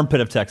 Houston's the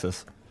armpit of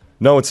Texas.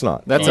 No, it's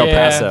not. That's Yeah. El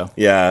Paso.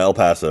 Yeah, El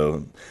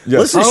Paso. Yes.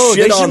 Let's just Oh,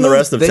 they shit should on the move-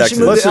 rest of they should Texas.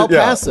 move Let's to El just-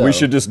 yeah, Paso. we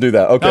should just do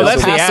that. Okay, No,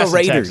 that's so the Paso ass of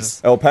Raiders.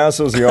 Texas. El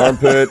Paso's the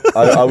armpit.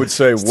 I would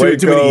say Waco.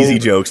 Too many easy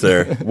jokes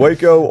there.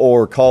 Waco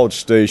or College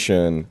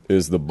Station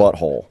is the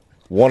butthole.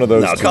 One of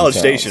those. No, two College towns.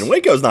 Station.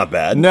 Waco's not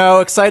bad. No,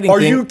 exciting Are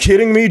thing. you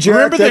kidding me, Jack?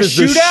 Remember That the is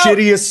the shootout?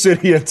 shittiest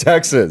city in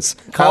Texas.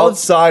 College-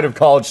 Outside of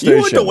College Station.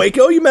 You went to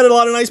Waco. You met a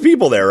lot of nice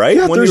people there, right?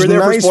 Yeah, when you there's were there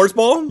nice- for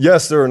Sportsball.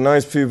 Yes, there are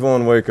nice people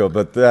in Waco,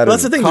 but That's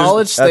is the thing.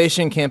 College there's-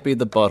 Station can't be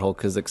the butthole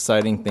because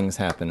exciting things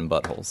happen in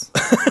buttholes.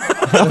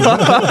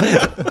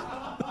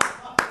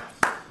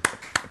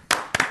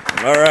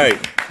 All right.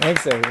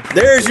 Thanks, Avery.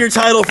 There's your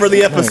title for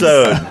the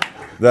episode.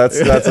 That's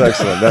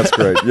excellent. That's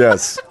great.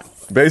 Yes.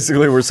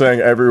 Basically, we're saying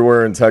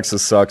everywhere in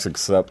Texas sucks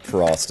except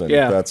for Austin.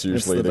 Yeah, That's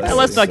usually it's the the best. case.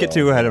 Let's not get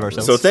too ahead of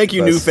ourselves. So thank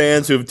you, new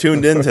fans who've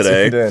tuned in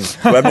today, Tuned in.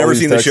 who have All never these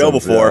seen the show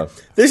Texans, before. yeah.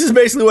 This is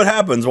basically what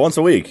happens once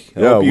a week.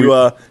 I Yeah, hope you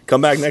we-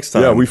 come back next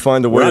time. Yeah, we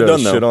find a We're way not to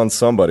done, though. shit on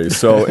somebody.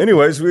 So,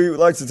 anyways, we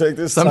like to take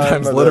this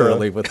Sometimes time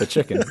literally with the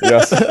chicken.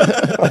 Yes.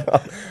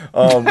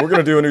 We're going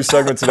to do a new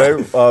segment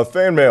today.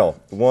 Fan mail.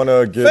 Want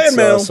to get Fan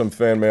mail. some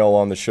fan mail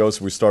on the show,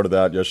 so we started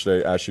that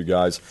yesterday. Asked you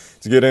guys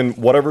to get in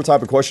whatever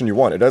type of question you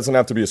want. It doesn't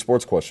have to be a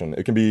sports question.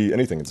 It can be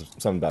anything. It's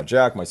something about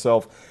Jack,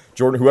 myself,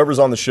 Jordan, whoever's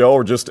on the show,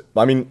 or just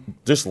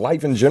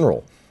life in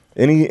general.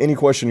 Any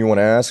question you want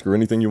to ask or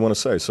anything you want to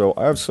say. So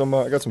I have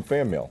I got some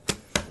fan mail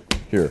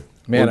here.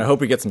 Man, I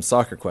hope we get some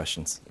soccer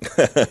questions.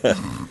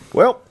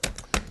 Well,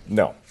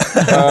 no.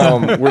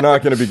 We're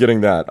not going to be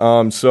getting that.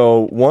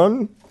 So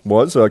one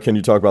was, can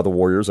you talk about the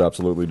Warriors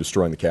absolutely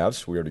destroying the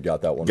Cavs? We already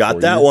got that one. Got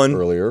for that you one.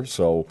 earlier,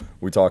 so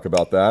we talk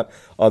about that.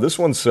 This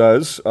one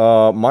says,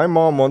 my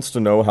mom wants to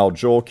know how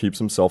Joel keeps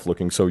himself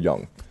looking so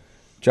young.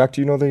 Jack,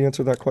 do you know the answer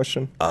to that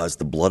question? It's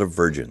the blood of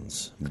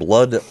virgins.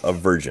 Blood of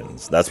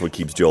virgins. That's what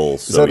keeps Joel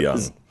Is so that- young.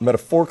 is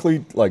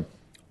metaphorically, like,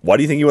 Why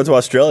do you think he went to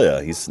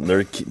Australia?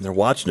 They're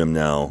watching him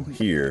now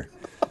here.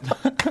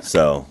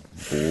 So,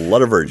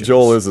 blood of virgins.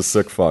 Joel is a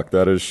sick fuck.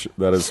 That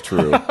is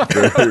true.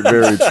 Very,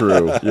 very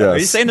true. Yes. Are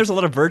you saying there's a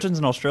lot of virgins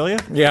in Australia?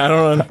 Yeah, I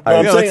don't know.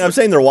 I'm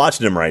saying they're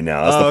watching him right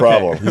now. That's the okay.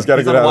 problem. He's got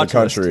to He's get on the out of the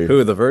watch list. country.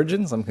 Who, the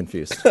virgins? I'm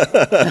confused.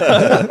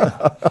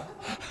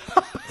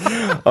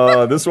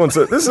 This one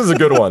says, this is a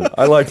good one.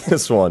 I like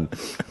this one.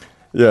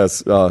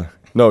 Yes.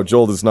 No,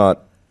 Joel does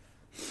not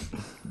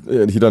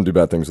He doesn't do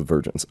bad things with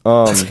virgins.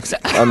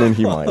 I mean,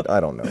 he might. I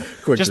don't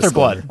know. Just their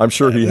blood. I'm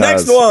sure he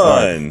Next has. one. All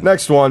right.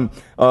 Next one.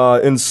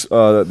 In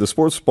the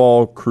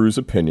Sportsball crew's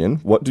opinion,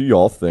 what do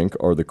y'all think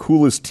are the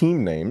coolest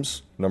team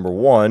names? Number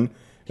 1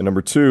 and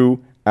number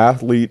 2,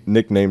 athlete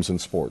nicknames in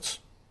sports.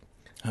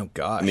 Oh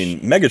gosh. I mean,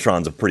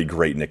 Megatron's a pretty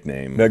great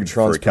nickname.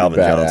 Megatron's for Calvin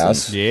pretty badass.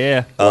 Johnson.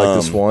 Yeah. I like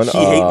this one. He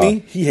hate me.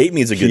 He hate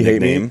me is a good He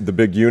hate me. nickname. The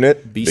big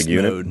unit. Beast Big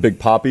unit. mode. Big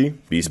Poppy.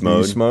 Beast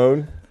mode. Beast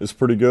mode is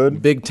pretty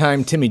good. Big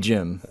time Timmy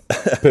Jim.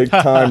 Big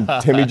time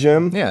Timmy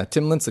Jim. Yeah,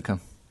 Tim Lincecum.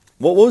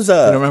 What was You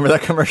don't remember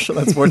that commercial?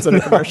 That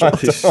SportsCenter commercial?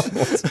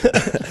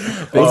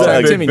 Big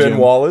time Big Timmy Ben Jim.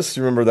 Wallace.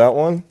 You remember that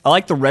one? I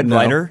like the Red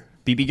Rider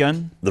BB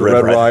gun. The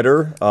Red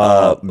Rider.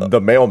 The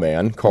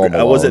mailman. Carl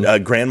Malone. was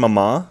it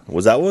Grandmama?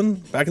 Was that one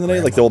back in the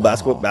day? Like the old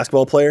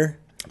basketball player?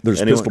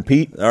 There's Pistol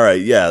Pete. All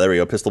right, yeah, there we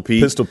go. Pistol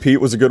Pete. Pistol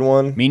Pete was a good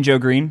one. Mean Joe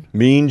Green.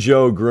 Mean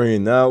Joe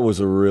Green. That was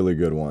a really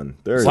good one.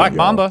 There Black you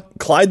go. Mamba.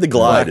 Clyde the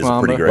Glide Black is a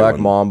pretty Mamba. great Black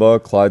one. Mamba.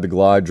 Clyde the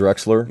Glide.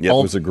 Drexler. Yep.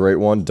 Was a great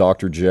one.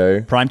 Dr.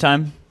 J.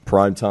 Primetime.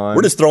 Primetime.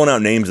 We're just throwing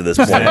out names at this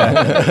point.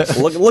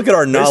 look at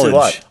our Basically a lot.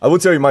 knowledge. I will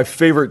tell you, my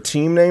favorite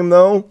team name,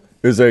 though,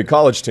 is a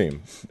college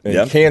team in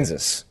Yep.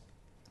 Kansas.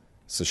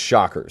 It's the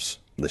Shockers.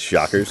 The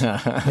Shockers.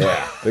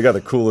 Yeah, they got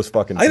the coolest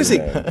fucking team gotta say,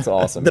 name. It's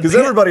awesome. Because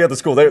everybody at the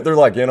school, they're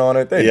like in on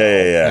it. They know.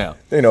 Yeah.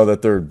 They know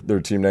that their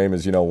team name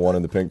is, 1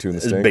 in the pink, 2 in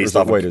the stink. based Or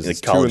off of wait, a is it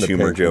 2 college in the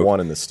humor pink, joke. 1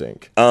 in the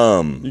stink?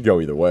 You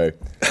go either way.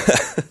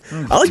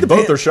 I like the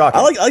Both are shocking.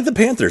 I like the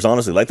Panthers,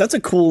 honestly. Like that's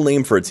a cool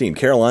name for a team.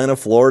 Carolina,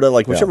 Florida,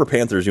 like whichever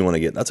Panthers you want to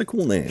get. That's a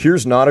cool name.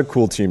 Here's not a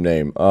cool team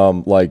name.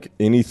 Like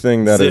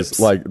anything that is Zips.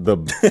 like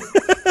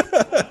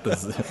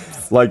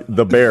like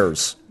the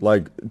Bears.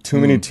 Like too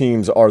many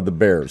teams are the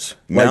Bears.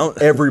 Mount-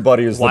 Like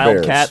everybody is the Bears.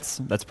 Wildcats.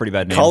 That's a pretty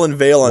bad name. Colin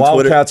Vale on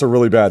Twitter. Wildcats are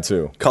really bad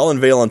too. Colin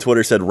Vale on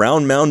Twitter said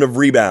round mound of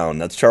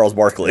rebound. That's Charles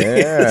Barkley.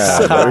 Yeah,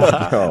 So, there you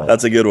go.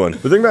 that's a good one.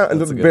 The thing about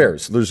the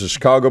Bears, there's the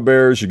Chicago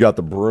Bears. You got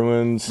the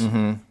Bruins.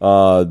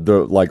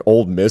 The like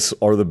Old Miss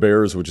are the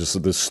Bears, which is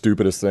the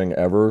stupidest thing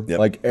ever. Yep.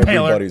 Like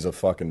everybody's a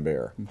fucking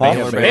bear.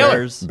 Baylor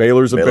Bears.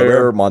 Baylor's a Baylor bear.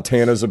 Bear.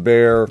 Montana's a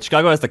bear.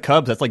 Chicago has the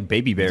Cubs. That's like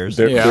baby bears.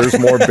 There's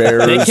more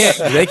bears.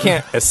 They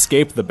can't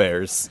escape the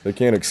Bears. They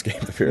can't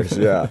escape the Bears.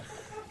 Yeah.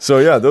 So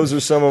yeah, those are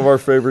some of our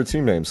favorite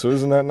team names. So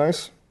isn't that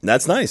nice?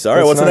 That's nice. All right,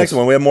 That's what's the nice. next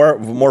one? We have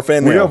more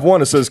fan We mail. have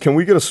one that says, "Can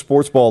we get a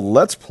sports ball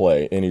Let's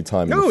Play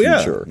anytime in the yeah.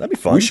 future?" That'd be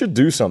fun. We should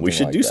do something. We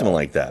should like do that. something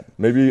like that.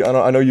 Maybe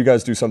I know you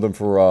guys do something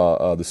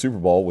for the Super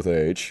Bowl with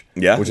AH.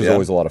 Yeah, which is yeah.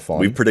 always a lot of fun.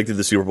 We predicted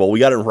the Super Bowl. We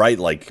got it right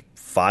like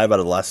 5 out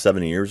of the last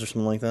 7 years or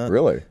something like that.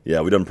 Really?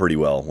 Yeah, we've done pretty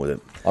well with it.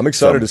 I'm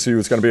excited to see who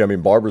it's going to be. I mean,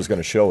 Barbara's going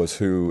to show us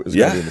who is going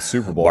Yeah. to be in the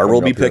Super Bowl. Barbara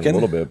will coming be up here in picking.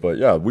 a little bit, but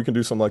yeah, we can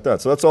do something like that.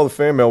 So that's all the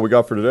fan mail we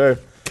got for today.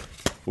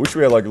 Wish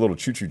we had like a little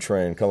choo-choo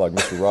train, kind of like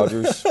Mr.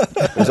 Rogers.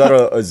 Was that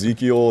a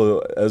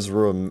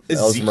Ezra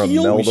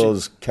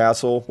Melba's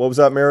castle? What was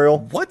that, Mariel?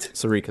 What?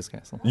 Sarika's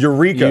Castle.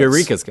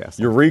 Eureka's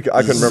Castle. Eureka.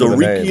 I couldn't remember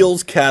the name.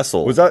 Zarikiel's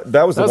Castle. Was that was the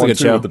That was a one good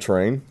too show. with the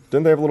train?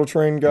 Didn't they have a little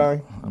train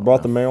guy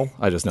brought the mail?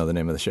 I just know the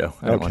name of the show.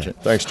 I don't watch it.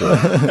 Thanks, Joe.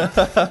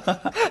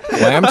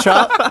 Lamb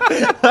chop?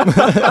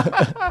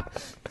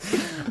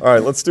 All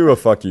right, let's do a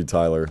fuck you,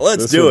 Tyler.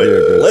 Let's This do would it. be a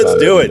good Let's time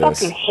do to it. this.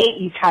 Fucking hate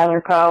you,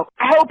 Tyler Coe.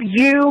 I hope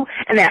you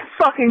and that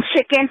fucking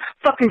chicken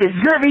fucking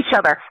deserve each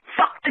other.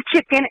 Fuck the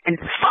chicken and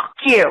fuck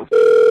you.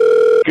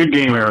 Good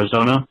game,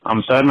 Arizona.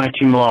 I'm sad my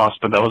team lost,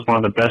 but that was one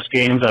of the best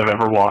games I've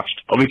ever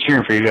watched. I'll be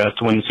cheering for you guys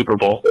to win the Super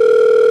Bowl.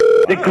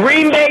 The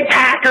Green Bay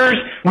Packers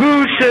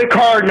lose to the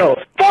Cardinals.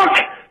 Fuck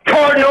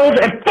Cardinals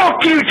and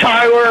fuck you,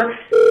 Tyler.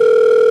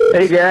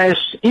 Hey guys,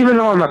 even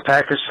though I'm a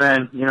Packers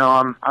fan,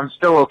 I'm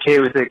still okay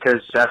with it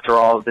because after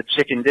all, the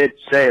chicken did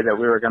say that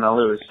we were going to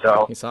lose,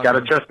 so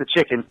gotta trust the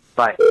chicken.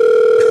 Bye.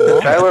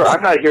 Tyler,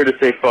 I'm not here to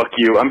say fuck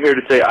you. I'm here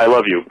to say I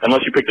love you.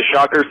 Unless you pick the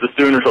Shockers, the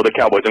Sooners, or the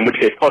Cowboys, in which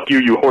case, fuck you,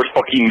 you horse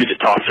fucking midget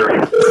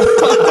tosser.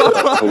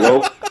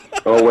 Hello?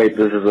 Oh wait,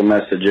 this is a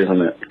message,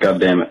 isn't it? God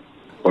damn it.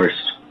 Horse.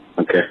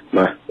 Okay,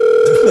 bye.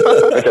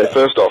 Okay,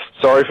 first off,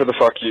 sorry for the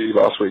fuck you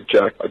last week,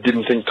 Jack. I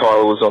didn't think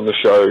Tyler was on the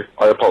show.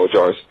 I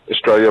apologise.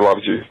 Australia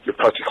loves you. You're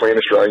practically an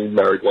Australian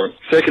married one.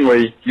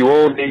 Secondly, you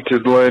all need to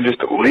learn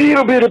just a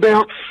little bit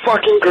about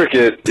fucking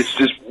cricket. It's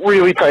just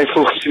really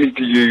painful listening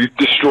to you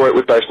destroy it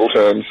with baseball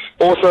terms.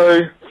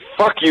 Also,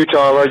 fuck you,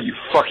 Tyler, you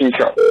fucking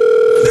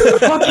cunt.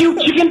 Fuck you,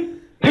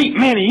 chicken. Pete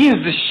Manning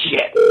is the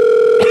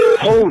shit.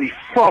 Holy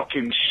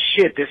fucking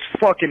shit, this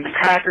fucking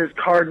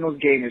Packers-Cardinals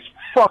game is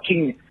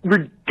fucking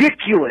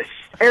ridiculous.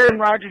 Aaron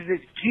Rodgers is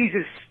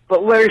Jesus,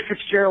 but Larry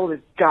Fitzgerald is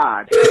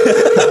God.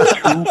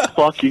 2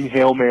 fucking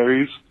Hail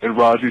Marys, and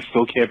Rodgers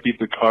still can't beat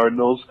the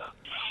Cardinals?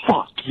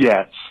 Fuck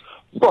yes.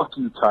 Fuck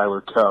you, Tyler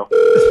Coe.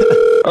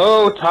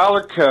 Oh,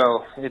 Tyler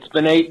Coe. It's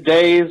been 8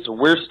 days,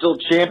 we're still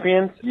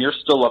champions, and you're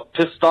still a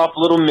pissed off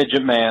little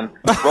midget man.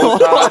 Roll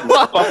Tide and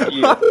fuck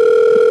you.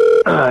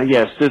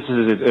 Yes, this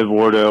is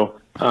Eduardo.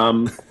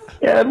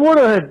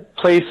 Eduardo had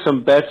placed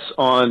some bets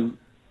on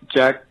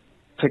Jack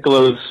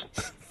Piccolo's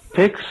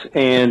picks,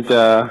 and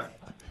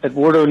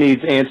Eduardo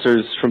needs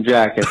answers from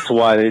Jack as to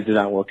why they did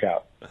not work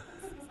out.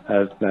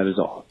 That is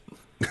all.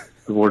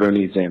 Eduardo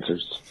needs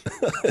answers.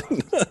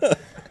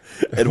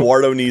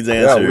 Eduardo needs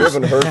answers. Yeah, we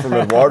haven't heard from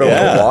Eduardo in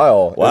a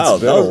while. Wow,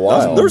 It's been a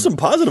while. there were some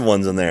positive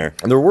ones in there.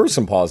 And there were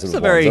some positive It's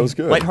a ones. very That was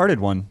good. lighthearted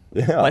one.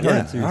 Yeah.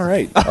 Lighthearted series. All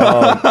right.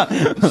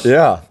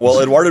 Yeah.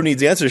 Well, Eduardo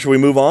needs answers. Should we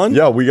move on?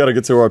 Yeah, we got to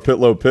get to our pit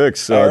low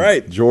picks. All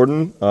right.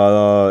 Jordan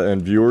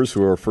and viewers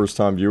who are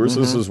first-time viewers,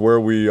 this is where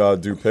we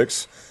do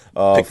picks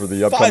Pick for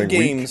the upcoming 5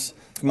 games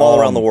from all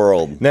around the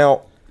world.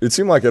 Now, it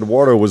seemed like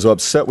Eduardo was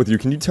upset with you.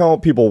 Can you tell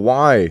people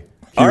why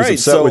he All was right,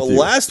 upset so with you?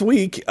 last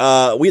week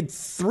we had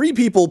 3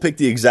 people pick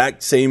the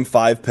exact same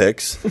 5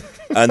 picks,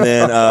 and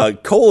then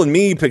Cole and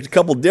me picked a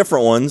couple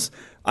different ones.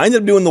 I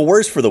ended up doing the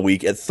worst for the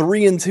week at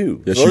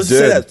 3-2. Yes, so let's you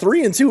say did. that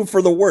 3-2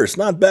 for the worst,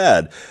 not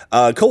bad.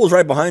 Cole was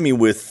right behind me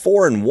with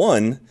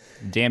 4-1,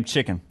 Damn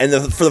chicken. and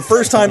for the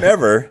first time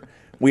ever,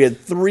 we had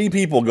 3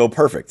 people go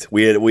perfect.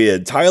 We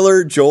had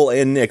Tyler, Joel,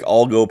 and Nick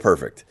all go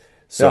perfect.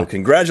 So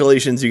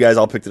congratulations, you guys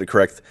all picked it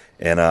correct,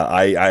 and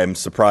I am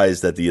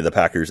surprised that the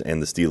Packers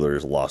and the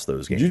Steelers lost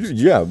those games.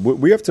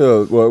 We have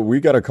to.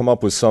 We got to come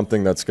up with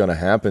something that's going to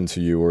happen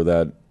to you, or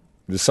that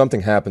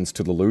something happens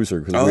to the loser.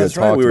 Because Oh, we had that's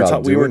right.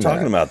 talked We were doing talking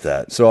that. about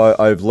that. So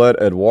I've let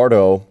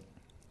Eduardo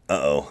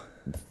Uh-oh.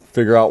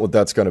 figure out what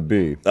that's going to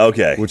be.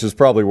 Okay. Which is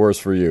probably worse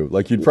for you.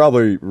 Like, you'd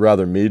probably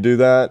rather me do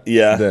that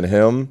than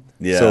him.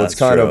 Yeah, so it's that's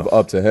kind true. of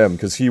up to him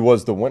because he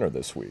was the winner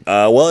this week.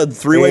 Well, a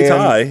 3-way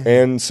tie.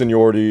 And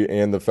seniority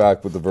and the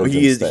fact with the virgin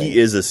He stain.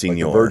 is a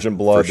senior. Like the virgin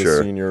blood, for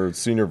sure. the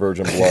senior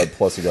virgin blood,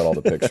 plus he got all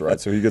the picks right.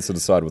 So he gets to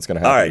decide what's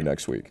going to happen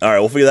next week. All right,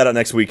 we'll figure that out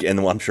next week, and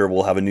I'm sure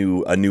we'll have a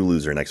new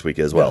loser next week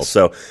as well. Yes.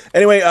 So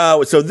anyway,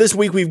 so this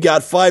week we've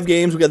got 5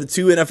 games. We've got the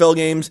 2 NFL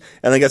games,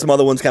 and I got some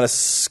other ones kind of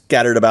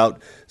scattered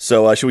about.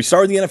 So should we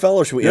start with the NFL,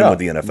 or should we end with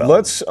the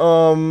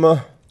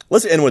NFL?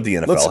 Let's end with the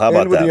NFL. Let's How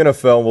about end with that? the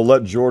NFL. We'll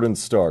let Jordan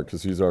start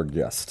because he's our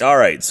guest. All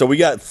right, so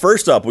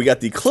first up, we got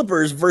the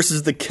Clippers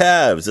versus the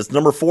Cavs. It's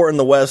number 4 in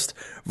the West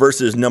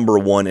versus number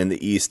 1 in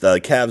the East. The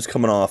Cavs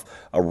coming off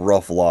a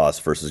rough loss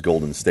versus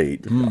Golden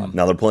State.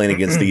 Now they're playing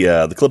against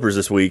the Clippers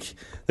this week.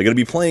 They're going to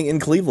be playing in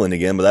Cleveland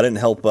again, but that didn't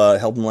help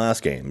them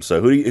last game.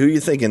 So who are you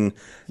thinking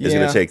is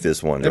going to take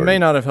this one? It Jordan? may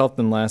not have helped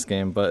them last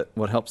game, but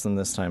what helps them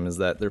this time is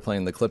that they're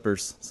playing the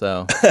Clippers.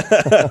 So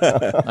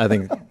I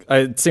think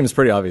it seems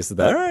pretty obvious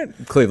that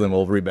Cleveland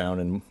will rebound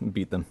and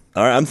beat them.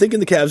 All right, I'm thinking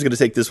the Cavs are going to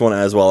take this one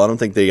as well. I don't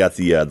think they got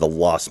the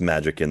lost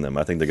magic in them.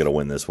 I think they're going to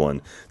win this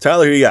one.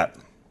 Tyler, who you got?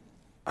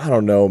 I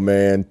don't know,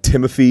 man.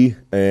 Timothy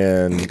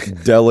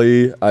and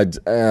Delhi. I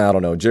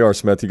don't know. J.R.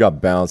 Smith, he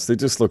got bounced. They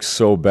just look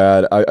so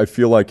bad. I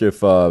feel like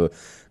if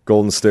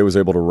Golden State was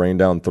able to rain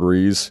down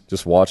threes,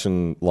 just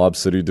watching Lob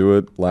City do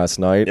it last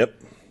night. Yep.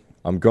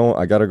 I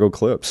got to go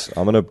Clips.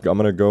 I'm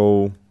gonna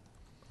go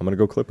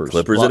Clippers.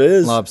 Clippers it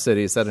is. Lob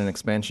City, is that an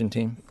expansion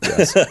team?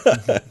 Yes.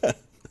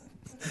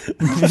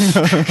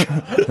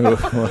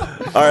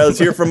 All right, let's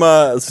hear from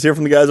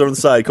the guys over the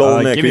side. Cole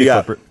and Nick, give who me you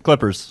the got?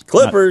 Clippers.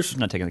 Clippers. I'm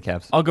not taking the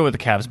Cavs. I'll go with the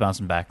Cavs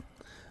bouncing back.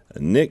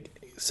 Nick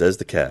says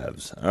the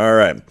Cavs. All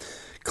right.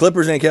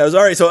 Clippers and Cavs.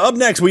 All right, so up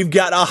next, we've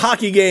got a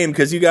hockey game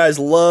because you guys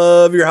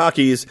love your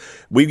hockeys.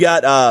 We've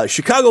got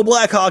Chicago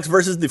Blackhawks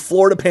versus the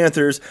Florida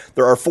Panthers.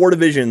 There are 4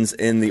 divisions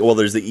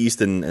there's the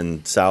East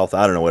and South.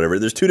 I don't know, whatever.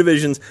 There's 2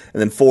 divisions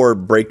and then 4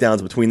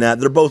 breakdowns between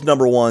that. They're both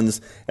number 1s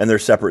and they're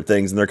separate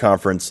things in their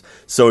conference.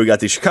 So we got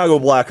the Chicago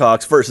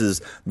Blackhawks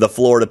versus the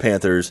Florida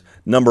Panthers.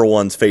 Number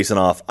 1s facing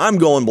off. I'm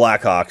going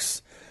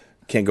Blackhawks.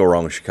 Can't go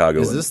wrong with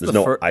Chicago. There's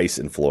no ice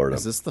in Florida.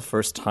 Is this the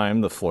first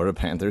time the Florida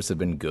Panthers have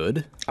been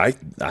good? I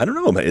don't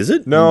know. Is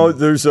it? No,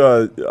 there's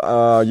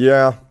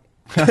yeah.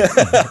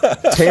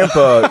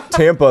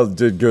 Tampa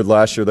did good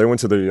last year. They went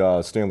to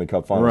the Stanley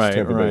Cup Finals. Right,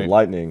 Tampa Bay right.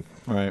 Lightning.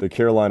 Right. The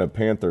Carolina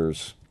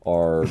Panthers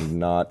are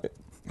not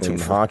in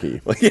hockey.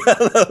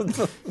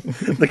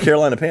 The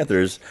Carolina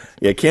Panthers.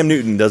 Yeah, Cam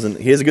Newton doesn't.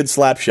 He has a good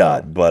slap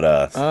shot, but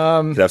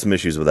could have some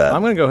issues with that.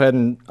 I'm going to go ahead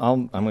and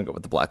I'm going to go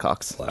with the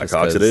Blackhawks.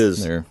 Blackhawks it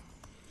is.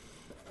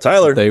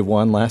 Tyler, they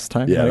won last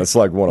time. Yeah, right? that's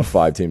like one of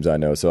 5 teams I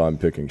know, so I'm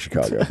picking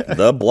Chicago.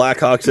 The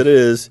Blackhawks it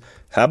is.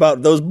 How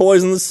about those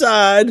boys on the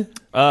side?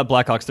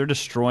 Blackhawks. They're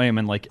destroying them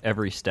in like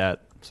every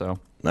stat. So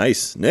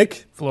nice,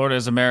 Nick. Florida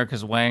is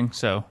America's Wang,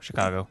 so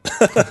Chicago.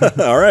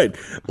 All right,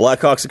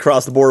 Blackhawks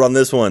across the board on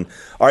this one.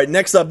 All right,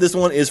 next up, this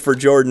one is for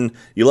Jordan.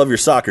 You love your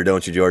soccer,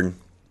 don't you, Jordan?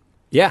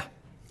 Yeah.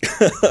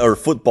 Or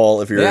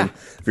football if you're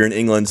in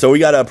England. So we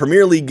got a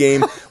Premier League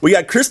game. We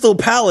got Crystal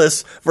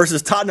Palace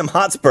versus Tottenham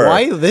Hotspur.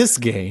 Why this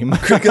game?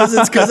 Because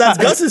that's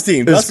Gus's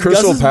team. Is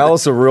Crystal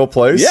Palace a real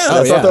place? Yeah,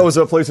 I thought that was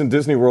a place in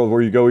Disney World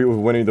where you go eat with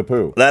Winnie the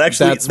Pooh. That's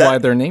why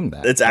they're named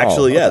that. It's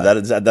actually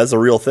that's a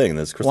real thing.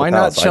 That's Crystal why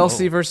Palace. not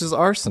Chelsea versus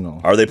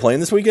Arsenal? Are they playing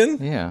this weekend?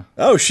 Yeah.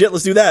 Oh shit,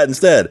 let's do that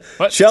instead.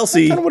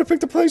 Chelsea. I kind of would have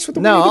picked a place with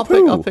the No, Winnie the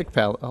Pooh. I'll pick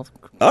Palace. All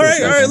right,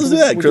 let's do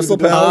that. Crystal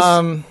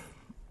Palace.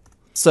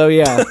 So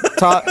yeah,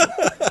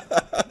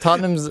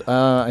 Tottenham's.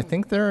 I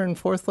think they're in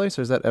 4th place,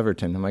 or is that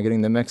Everton? Am I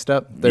getting them mixed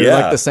up? They're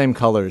like the same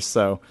colors.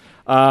 So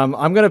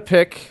I'm gonna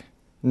pick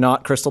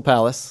not Crystal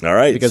Palace. All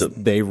right, because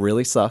they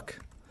really suck.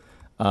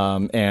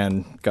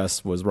 And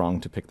Gus was wrong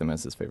to pick them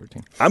as his favorite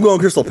team. I'm going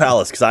Crystal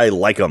Palace because I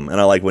like them and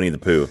I like Winnie the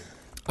Pooh.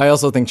 I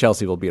also think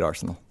Chelsea will beat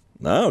Arsenal.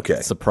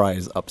 Okay.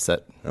 Surprise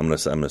upset. I'm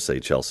gonna say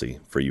Chelsea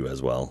for you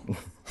as well.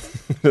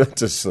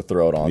 Just to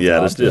throw it on. Yeah,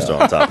 top. just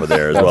on top of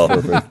there as well.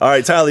 Perfect. All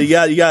right, Tyler,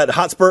 you got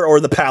Hotspur or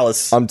the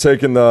Palace? I'm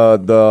taking the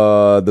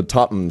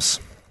Tottenhams.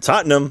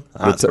 Tottenham.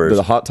 Hotspurs.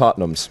 The hot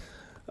Tottenhams.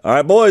 All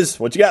right, boys,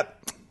 what you got?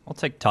 I'll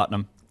take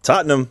Tottenham.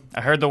 Tottenham.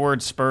 I heard the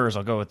word Spurs.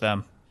 I'll go with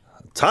them.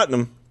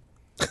 Tottenham.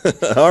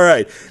 All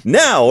right.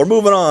 Now we're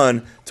moving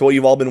on to what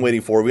you've all been waiting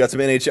for. We got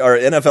some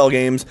NFL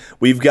games.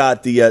 We've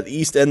got the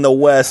East and the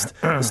West.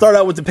 We'll start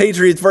out with the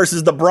Patriots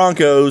versus the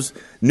Broncos.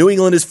 New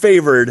England is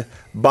favored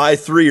by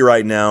 3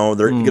 right now.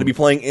 They're going to be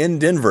playing in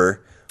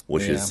Denver,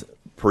 which is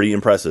pretty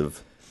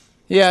impressive.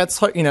 Yeah, it's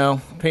hard.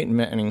 Peyton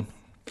Manning,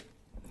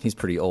 he's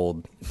pretty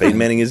old. Peyton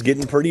Manning is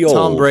getting pretty old.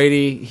 Tom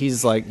Brady,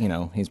 he's like,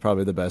 he's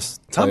probably the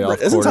best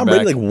playoff Isn't Tom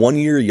quarterback. Brady like 1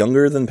 year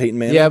younger than Peyton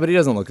Manning? Yeah, but he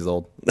doesn't look as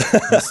old.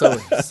 He's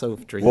so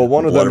dreamy. Well,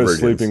 one of them is Whataburgers.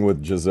 sleeping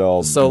with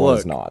Giselle. So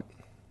one's look, not.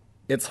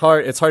 It's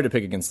hard to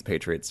pick against the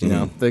Patriots.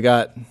 They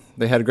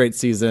had a great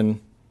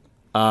season.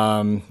 They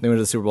went to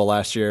the Super Bowl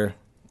last year.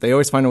 They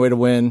always find a way to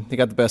win. They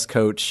got the best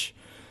coach.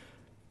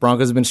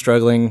 Broncos have been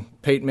struggling.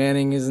 Peyton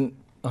Manning isn't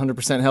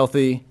 100%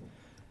 healthy.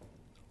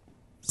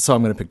 So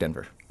I'm going to pick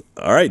Denver.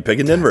 All right,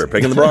 picking Denver,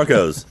 picking the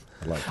Broncos.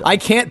 I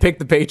can't pick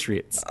the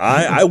Patriots.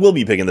 I will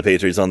be picking the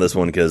Patriots on this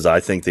one because I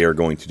think they are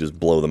going to just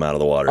blow them out of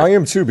the water. I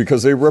am too,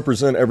 because they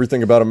represent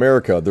everything about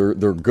America.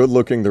 They're good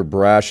looking, they're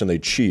brash, and they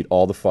cheat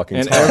all the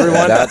fucking time.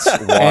 That's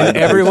why. And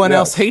everyone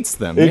else hates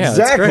them.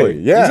 Exactly.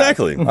 Yeah,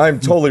 Exactly.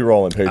 I'm totally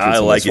rolling Patriots. I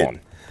on like this it. one.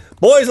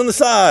 Boys on the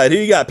side, who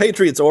you got,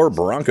 Patriots or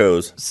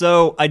Broncos?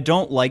 So I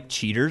don't like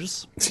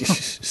cheaters,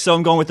 so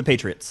I'm going with the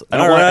Patriots. I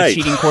don't All want right. a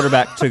cheating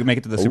quarterback to make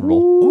it to the Super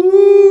Bowl.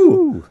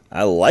 Ooh,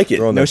 I like it.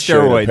 Throwing No that shade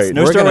at steroids. Peyton.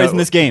 No steroids in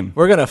this game.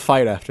 We're going to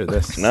fight after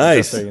this. Nice.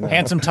 Just so you know.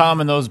 Handsome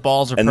Tom and those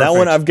balls are And perfect. that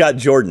one, I've got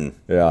Jordan.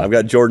 Yeah. I've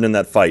got Jordan in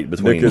that fight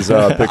between. Nick is picking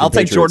I'll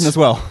take Patriots. Jordan as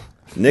well.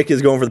 Nick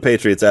is going for the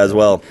Patriots as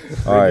well.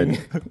 All right.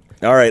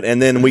 All right,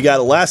 and then we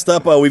got last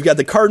up. We've got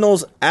the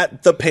Cardinals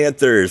at the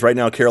Panthers. Right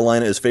now,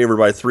 Carolina is favored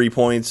by 3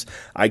 points.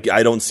 I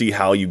don't see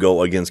how you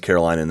go against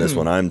Carolina in this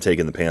one. I'm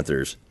taking the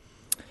Panthers.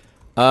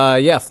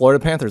 Florida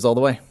Panthers all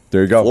the way.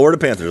 There you go. Florida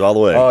Panthers all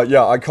the way.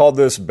 I called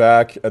this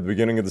back at the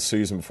beginning of the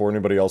season before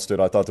anybody else did.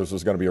 I thought this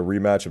was going to be a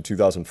rematch of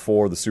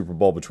 2004, the Super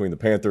Bowl between the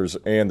Panthers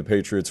and the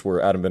Patriots,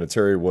 where Adam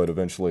Vinatieri would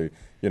eventually,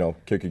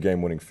 kick a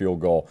game-winning field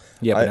goal.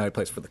 Yeah, but now he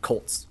plays for the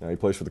Colts. Now he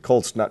plays for the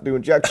Colts, not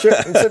doing jack shit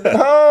and sitting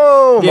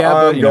home. Yeah,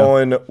 but, I'm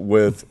going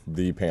with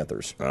the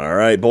Panthers. All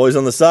right, boys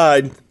on the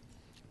side.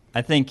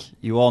 I think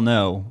you all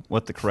know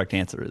what the correct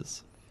answer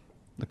is.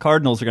 The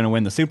Cardinals are going to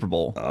win the Super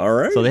Bowl. All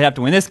right. So they have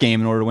to win this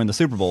game in order to win the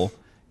Super Bowl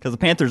because the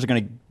Panthers are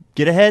going to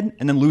get ahead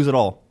and then lose it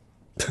all.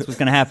 That's what's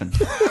going to happen.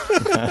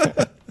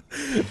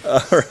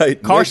 All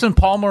right. Carson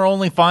Palmer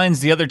only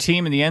finds the other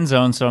team in the end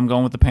zone, so I'm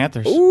going with the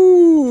Panthers.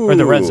 Ooh. Or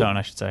the red zone,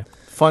 I should say.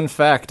 Fun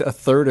fact, a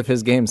third of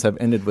his games have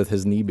ended with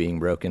his knee being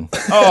broken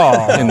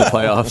Oh, in the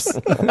playoffs.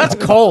 that's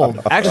cold.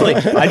 Actually,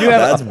 I do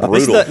have. That's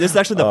brutal. This is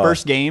actually the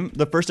first game,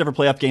 the first ever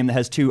playoff game that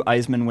has 2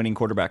 Eisman-winning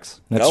quarterbacks.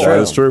 That's Oh, true.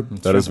 That is true.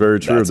 That is very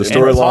true. That's The it.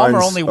 And Palmer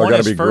storylines only are won going to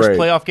his be first great.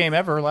 playoff game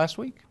ever last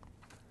week.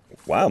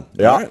 Wow.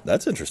 Yeah. All right.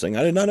 That's interesting.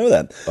 I did not know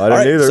that. I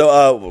didn't either.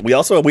 So we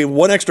have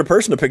one extra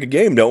person to pick a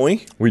game, don't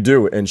we? We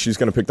do, and she's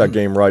going to pick that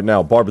game right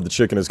now. Barbara the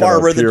Chicken is going to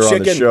Barbara the appear on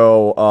the Chicken.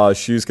 show.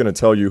 She's going to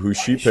tell you who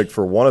she picked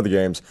for one of the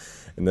games,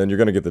 and then you're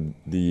going to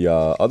get the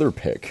other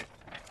pick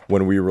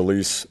when we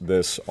release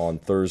this on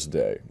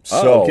Thursday.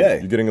 So okay.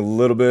 you're getting a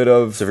little bit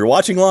of... So if you're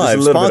watching just a live,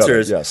 little bit of it,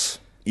 sponsors, yes.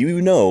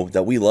 you know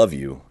that we love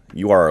you.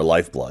 You are our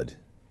lifeblood.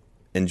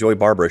 Enjoy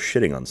Barbara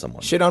shitting on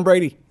someone. Shit on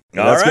Brady.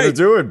 All That's right. going to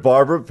do it.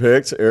 Barbara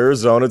picked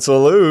Arizona to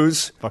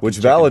lose, which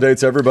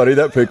validates everybody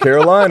that picked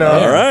Carolina.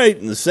 All right.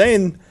 The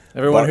same.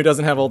 Everyone who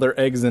doesn't have all their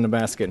eggs in a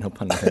basket, no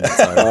pun intended.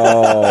 Sorry.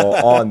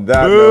 On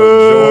that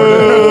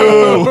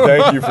note, Jordan,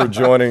 thank you for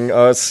joining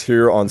us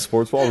here on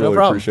Sportsball. Really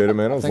problem. appreciate it,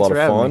 man. It was Thanks a lot for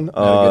of having fun. me.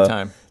 Had a good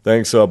time.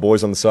 Thanks,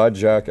 boys on the side.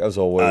 Jack, as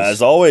always.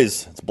 As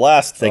always, it's a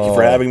blast. Thank you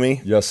for having me.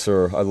 Yes,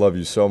 sir. I love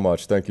you so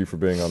much. Thank you for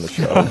being on the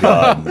show.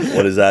 God,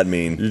 what does that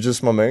mean? You're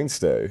just my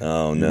mainstay.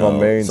 Oh, You're no. my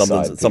main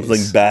Something side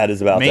piece. bad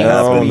is about to Main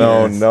happen.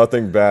 No,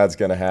 nothing bad's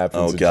gonna happen.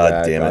 Oh, to God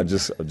Jack. damn it.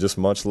 I just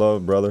much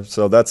love, brother.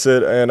 So that's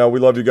it, and we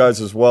love you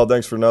guys as well.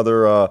 Thanks for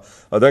another.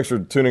 Thanks for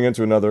tuning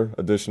into another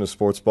edition of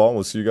Sports Ball.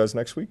 We'll see you guys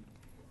next week.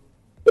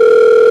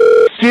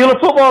 Steal the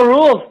football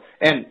rules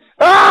and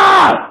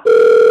how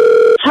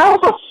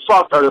the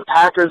fuck are the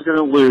Packers going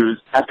to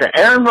lose after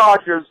Aaron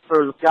Rodgers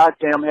throws a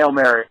goddamn Hail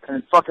Mary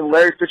and fucking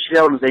Larry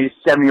Fitzgerald, his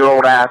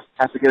 87-year-old ass,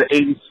 has to get an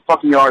 80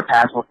 fucking yard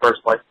pass in the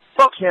first place?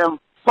 Fuck him.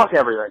 Fuck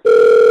everything.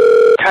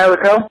 Tyler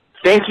Coe,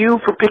 thank you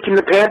for picking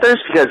the Panthers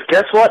because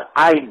guess what?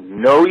 I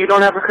know you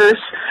don't have a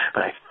curse,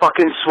 but I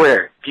fucking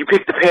swear, if you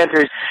pick the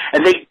Panthers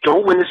and they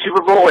don't win the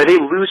Super Bowl or they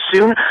lose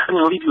soon, I'm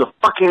going to leave you a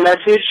fucking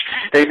message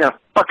that you're going to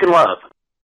fucking love.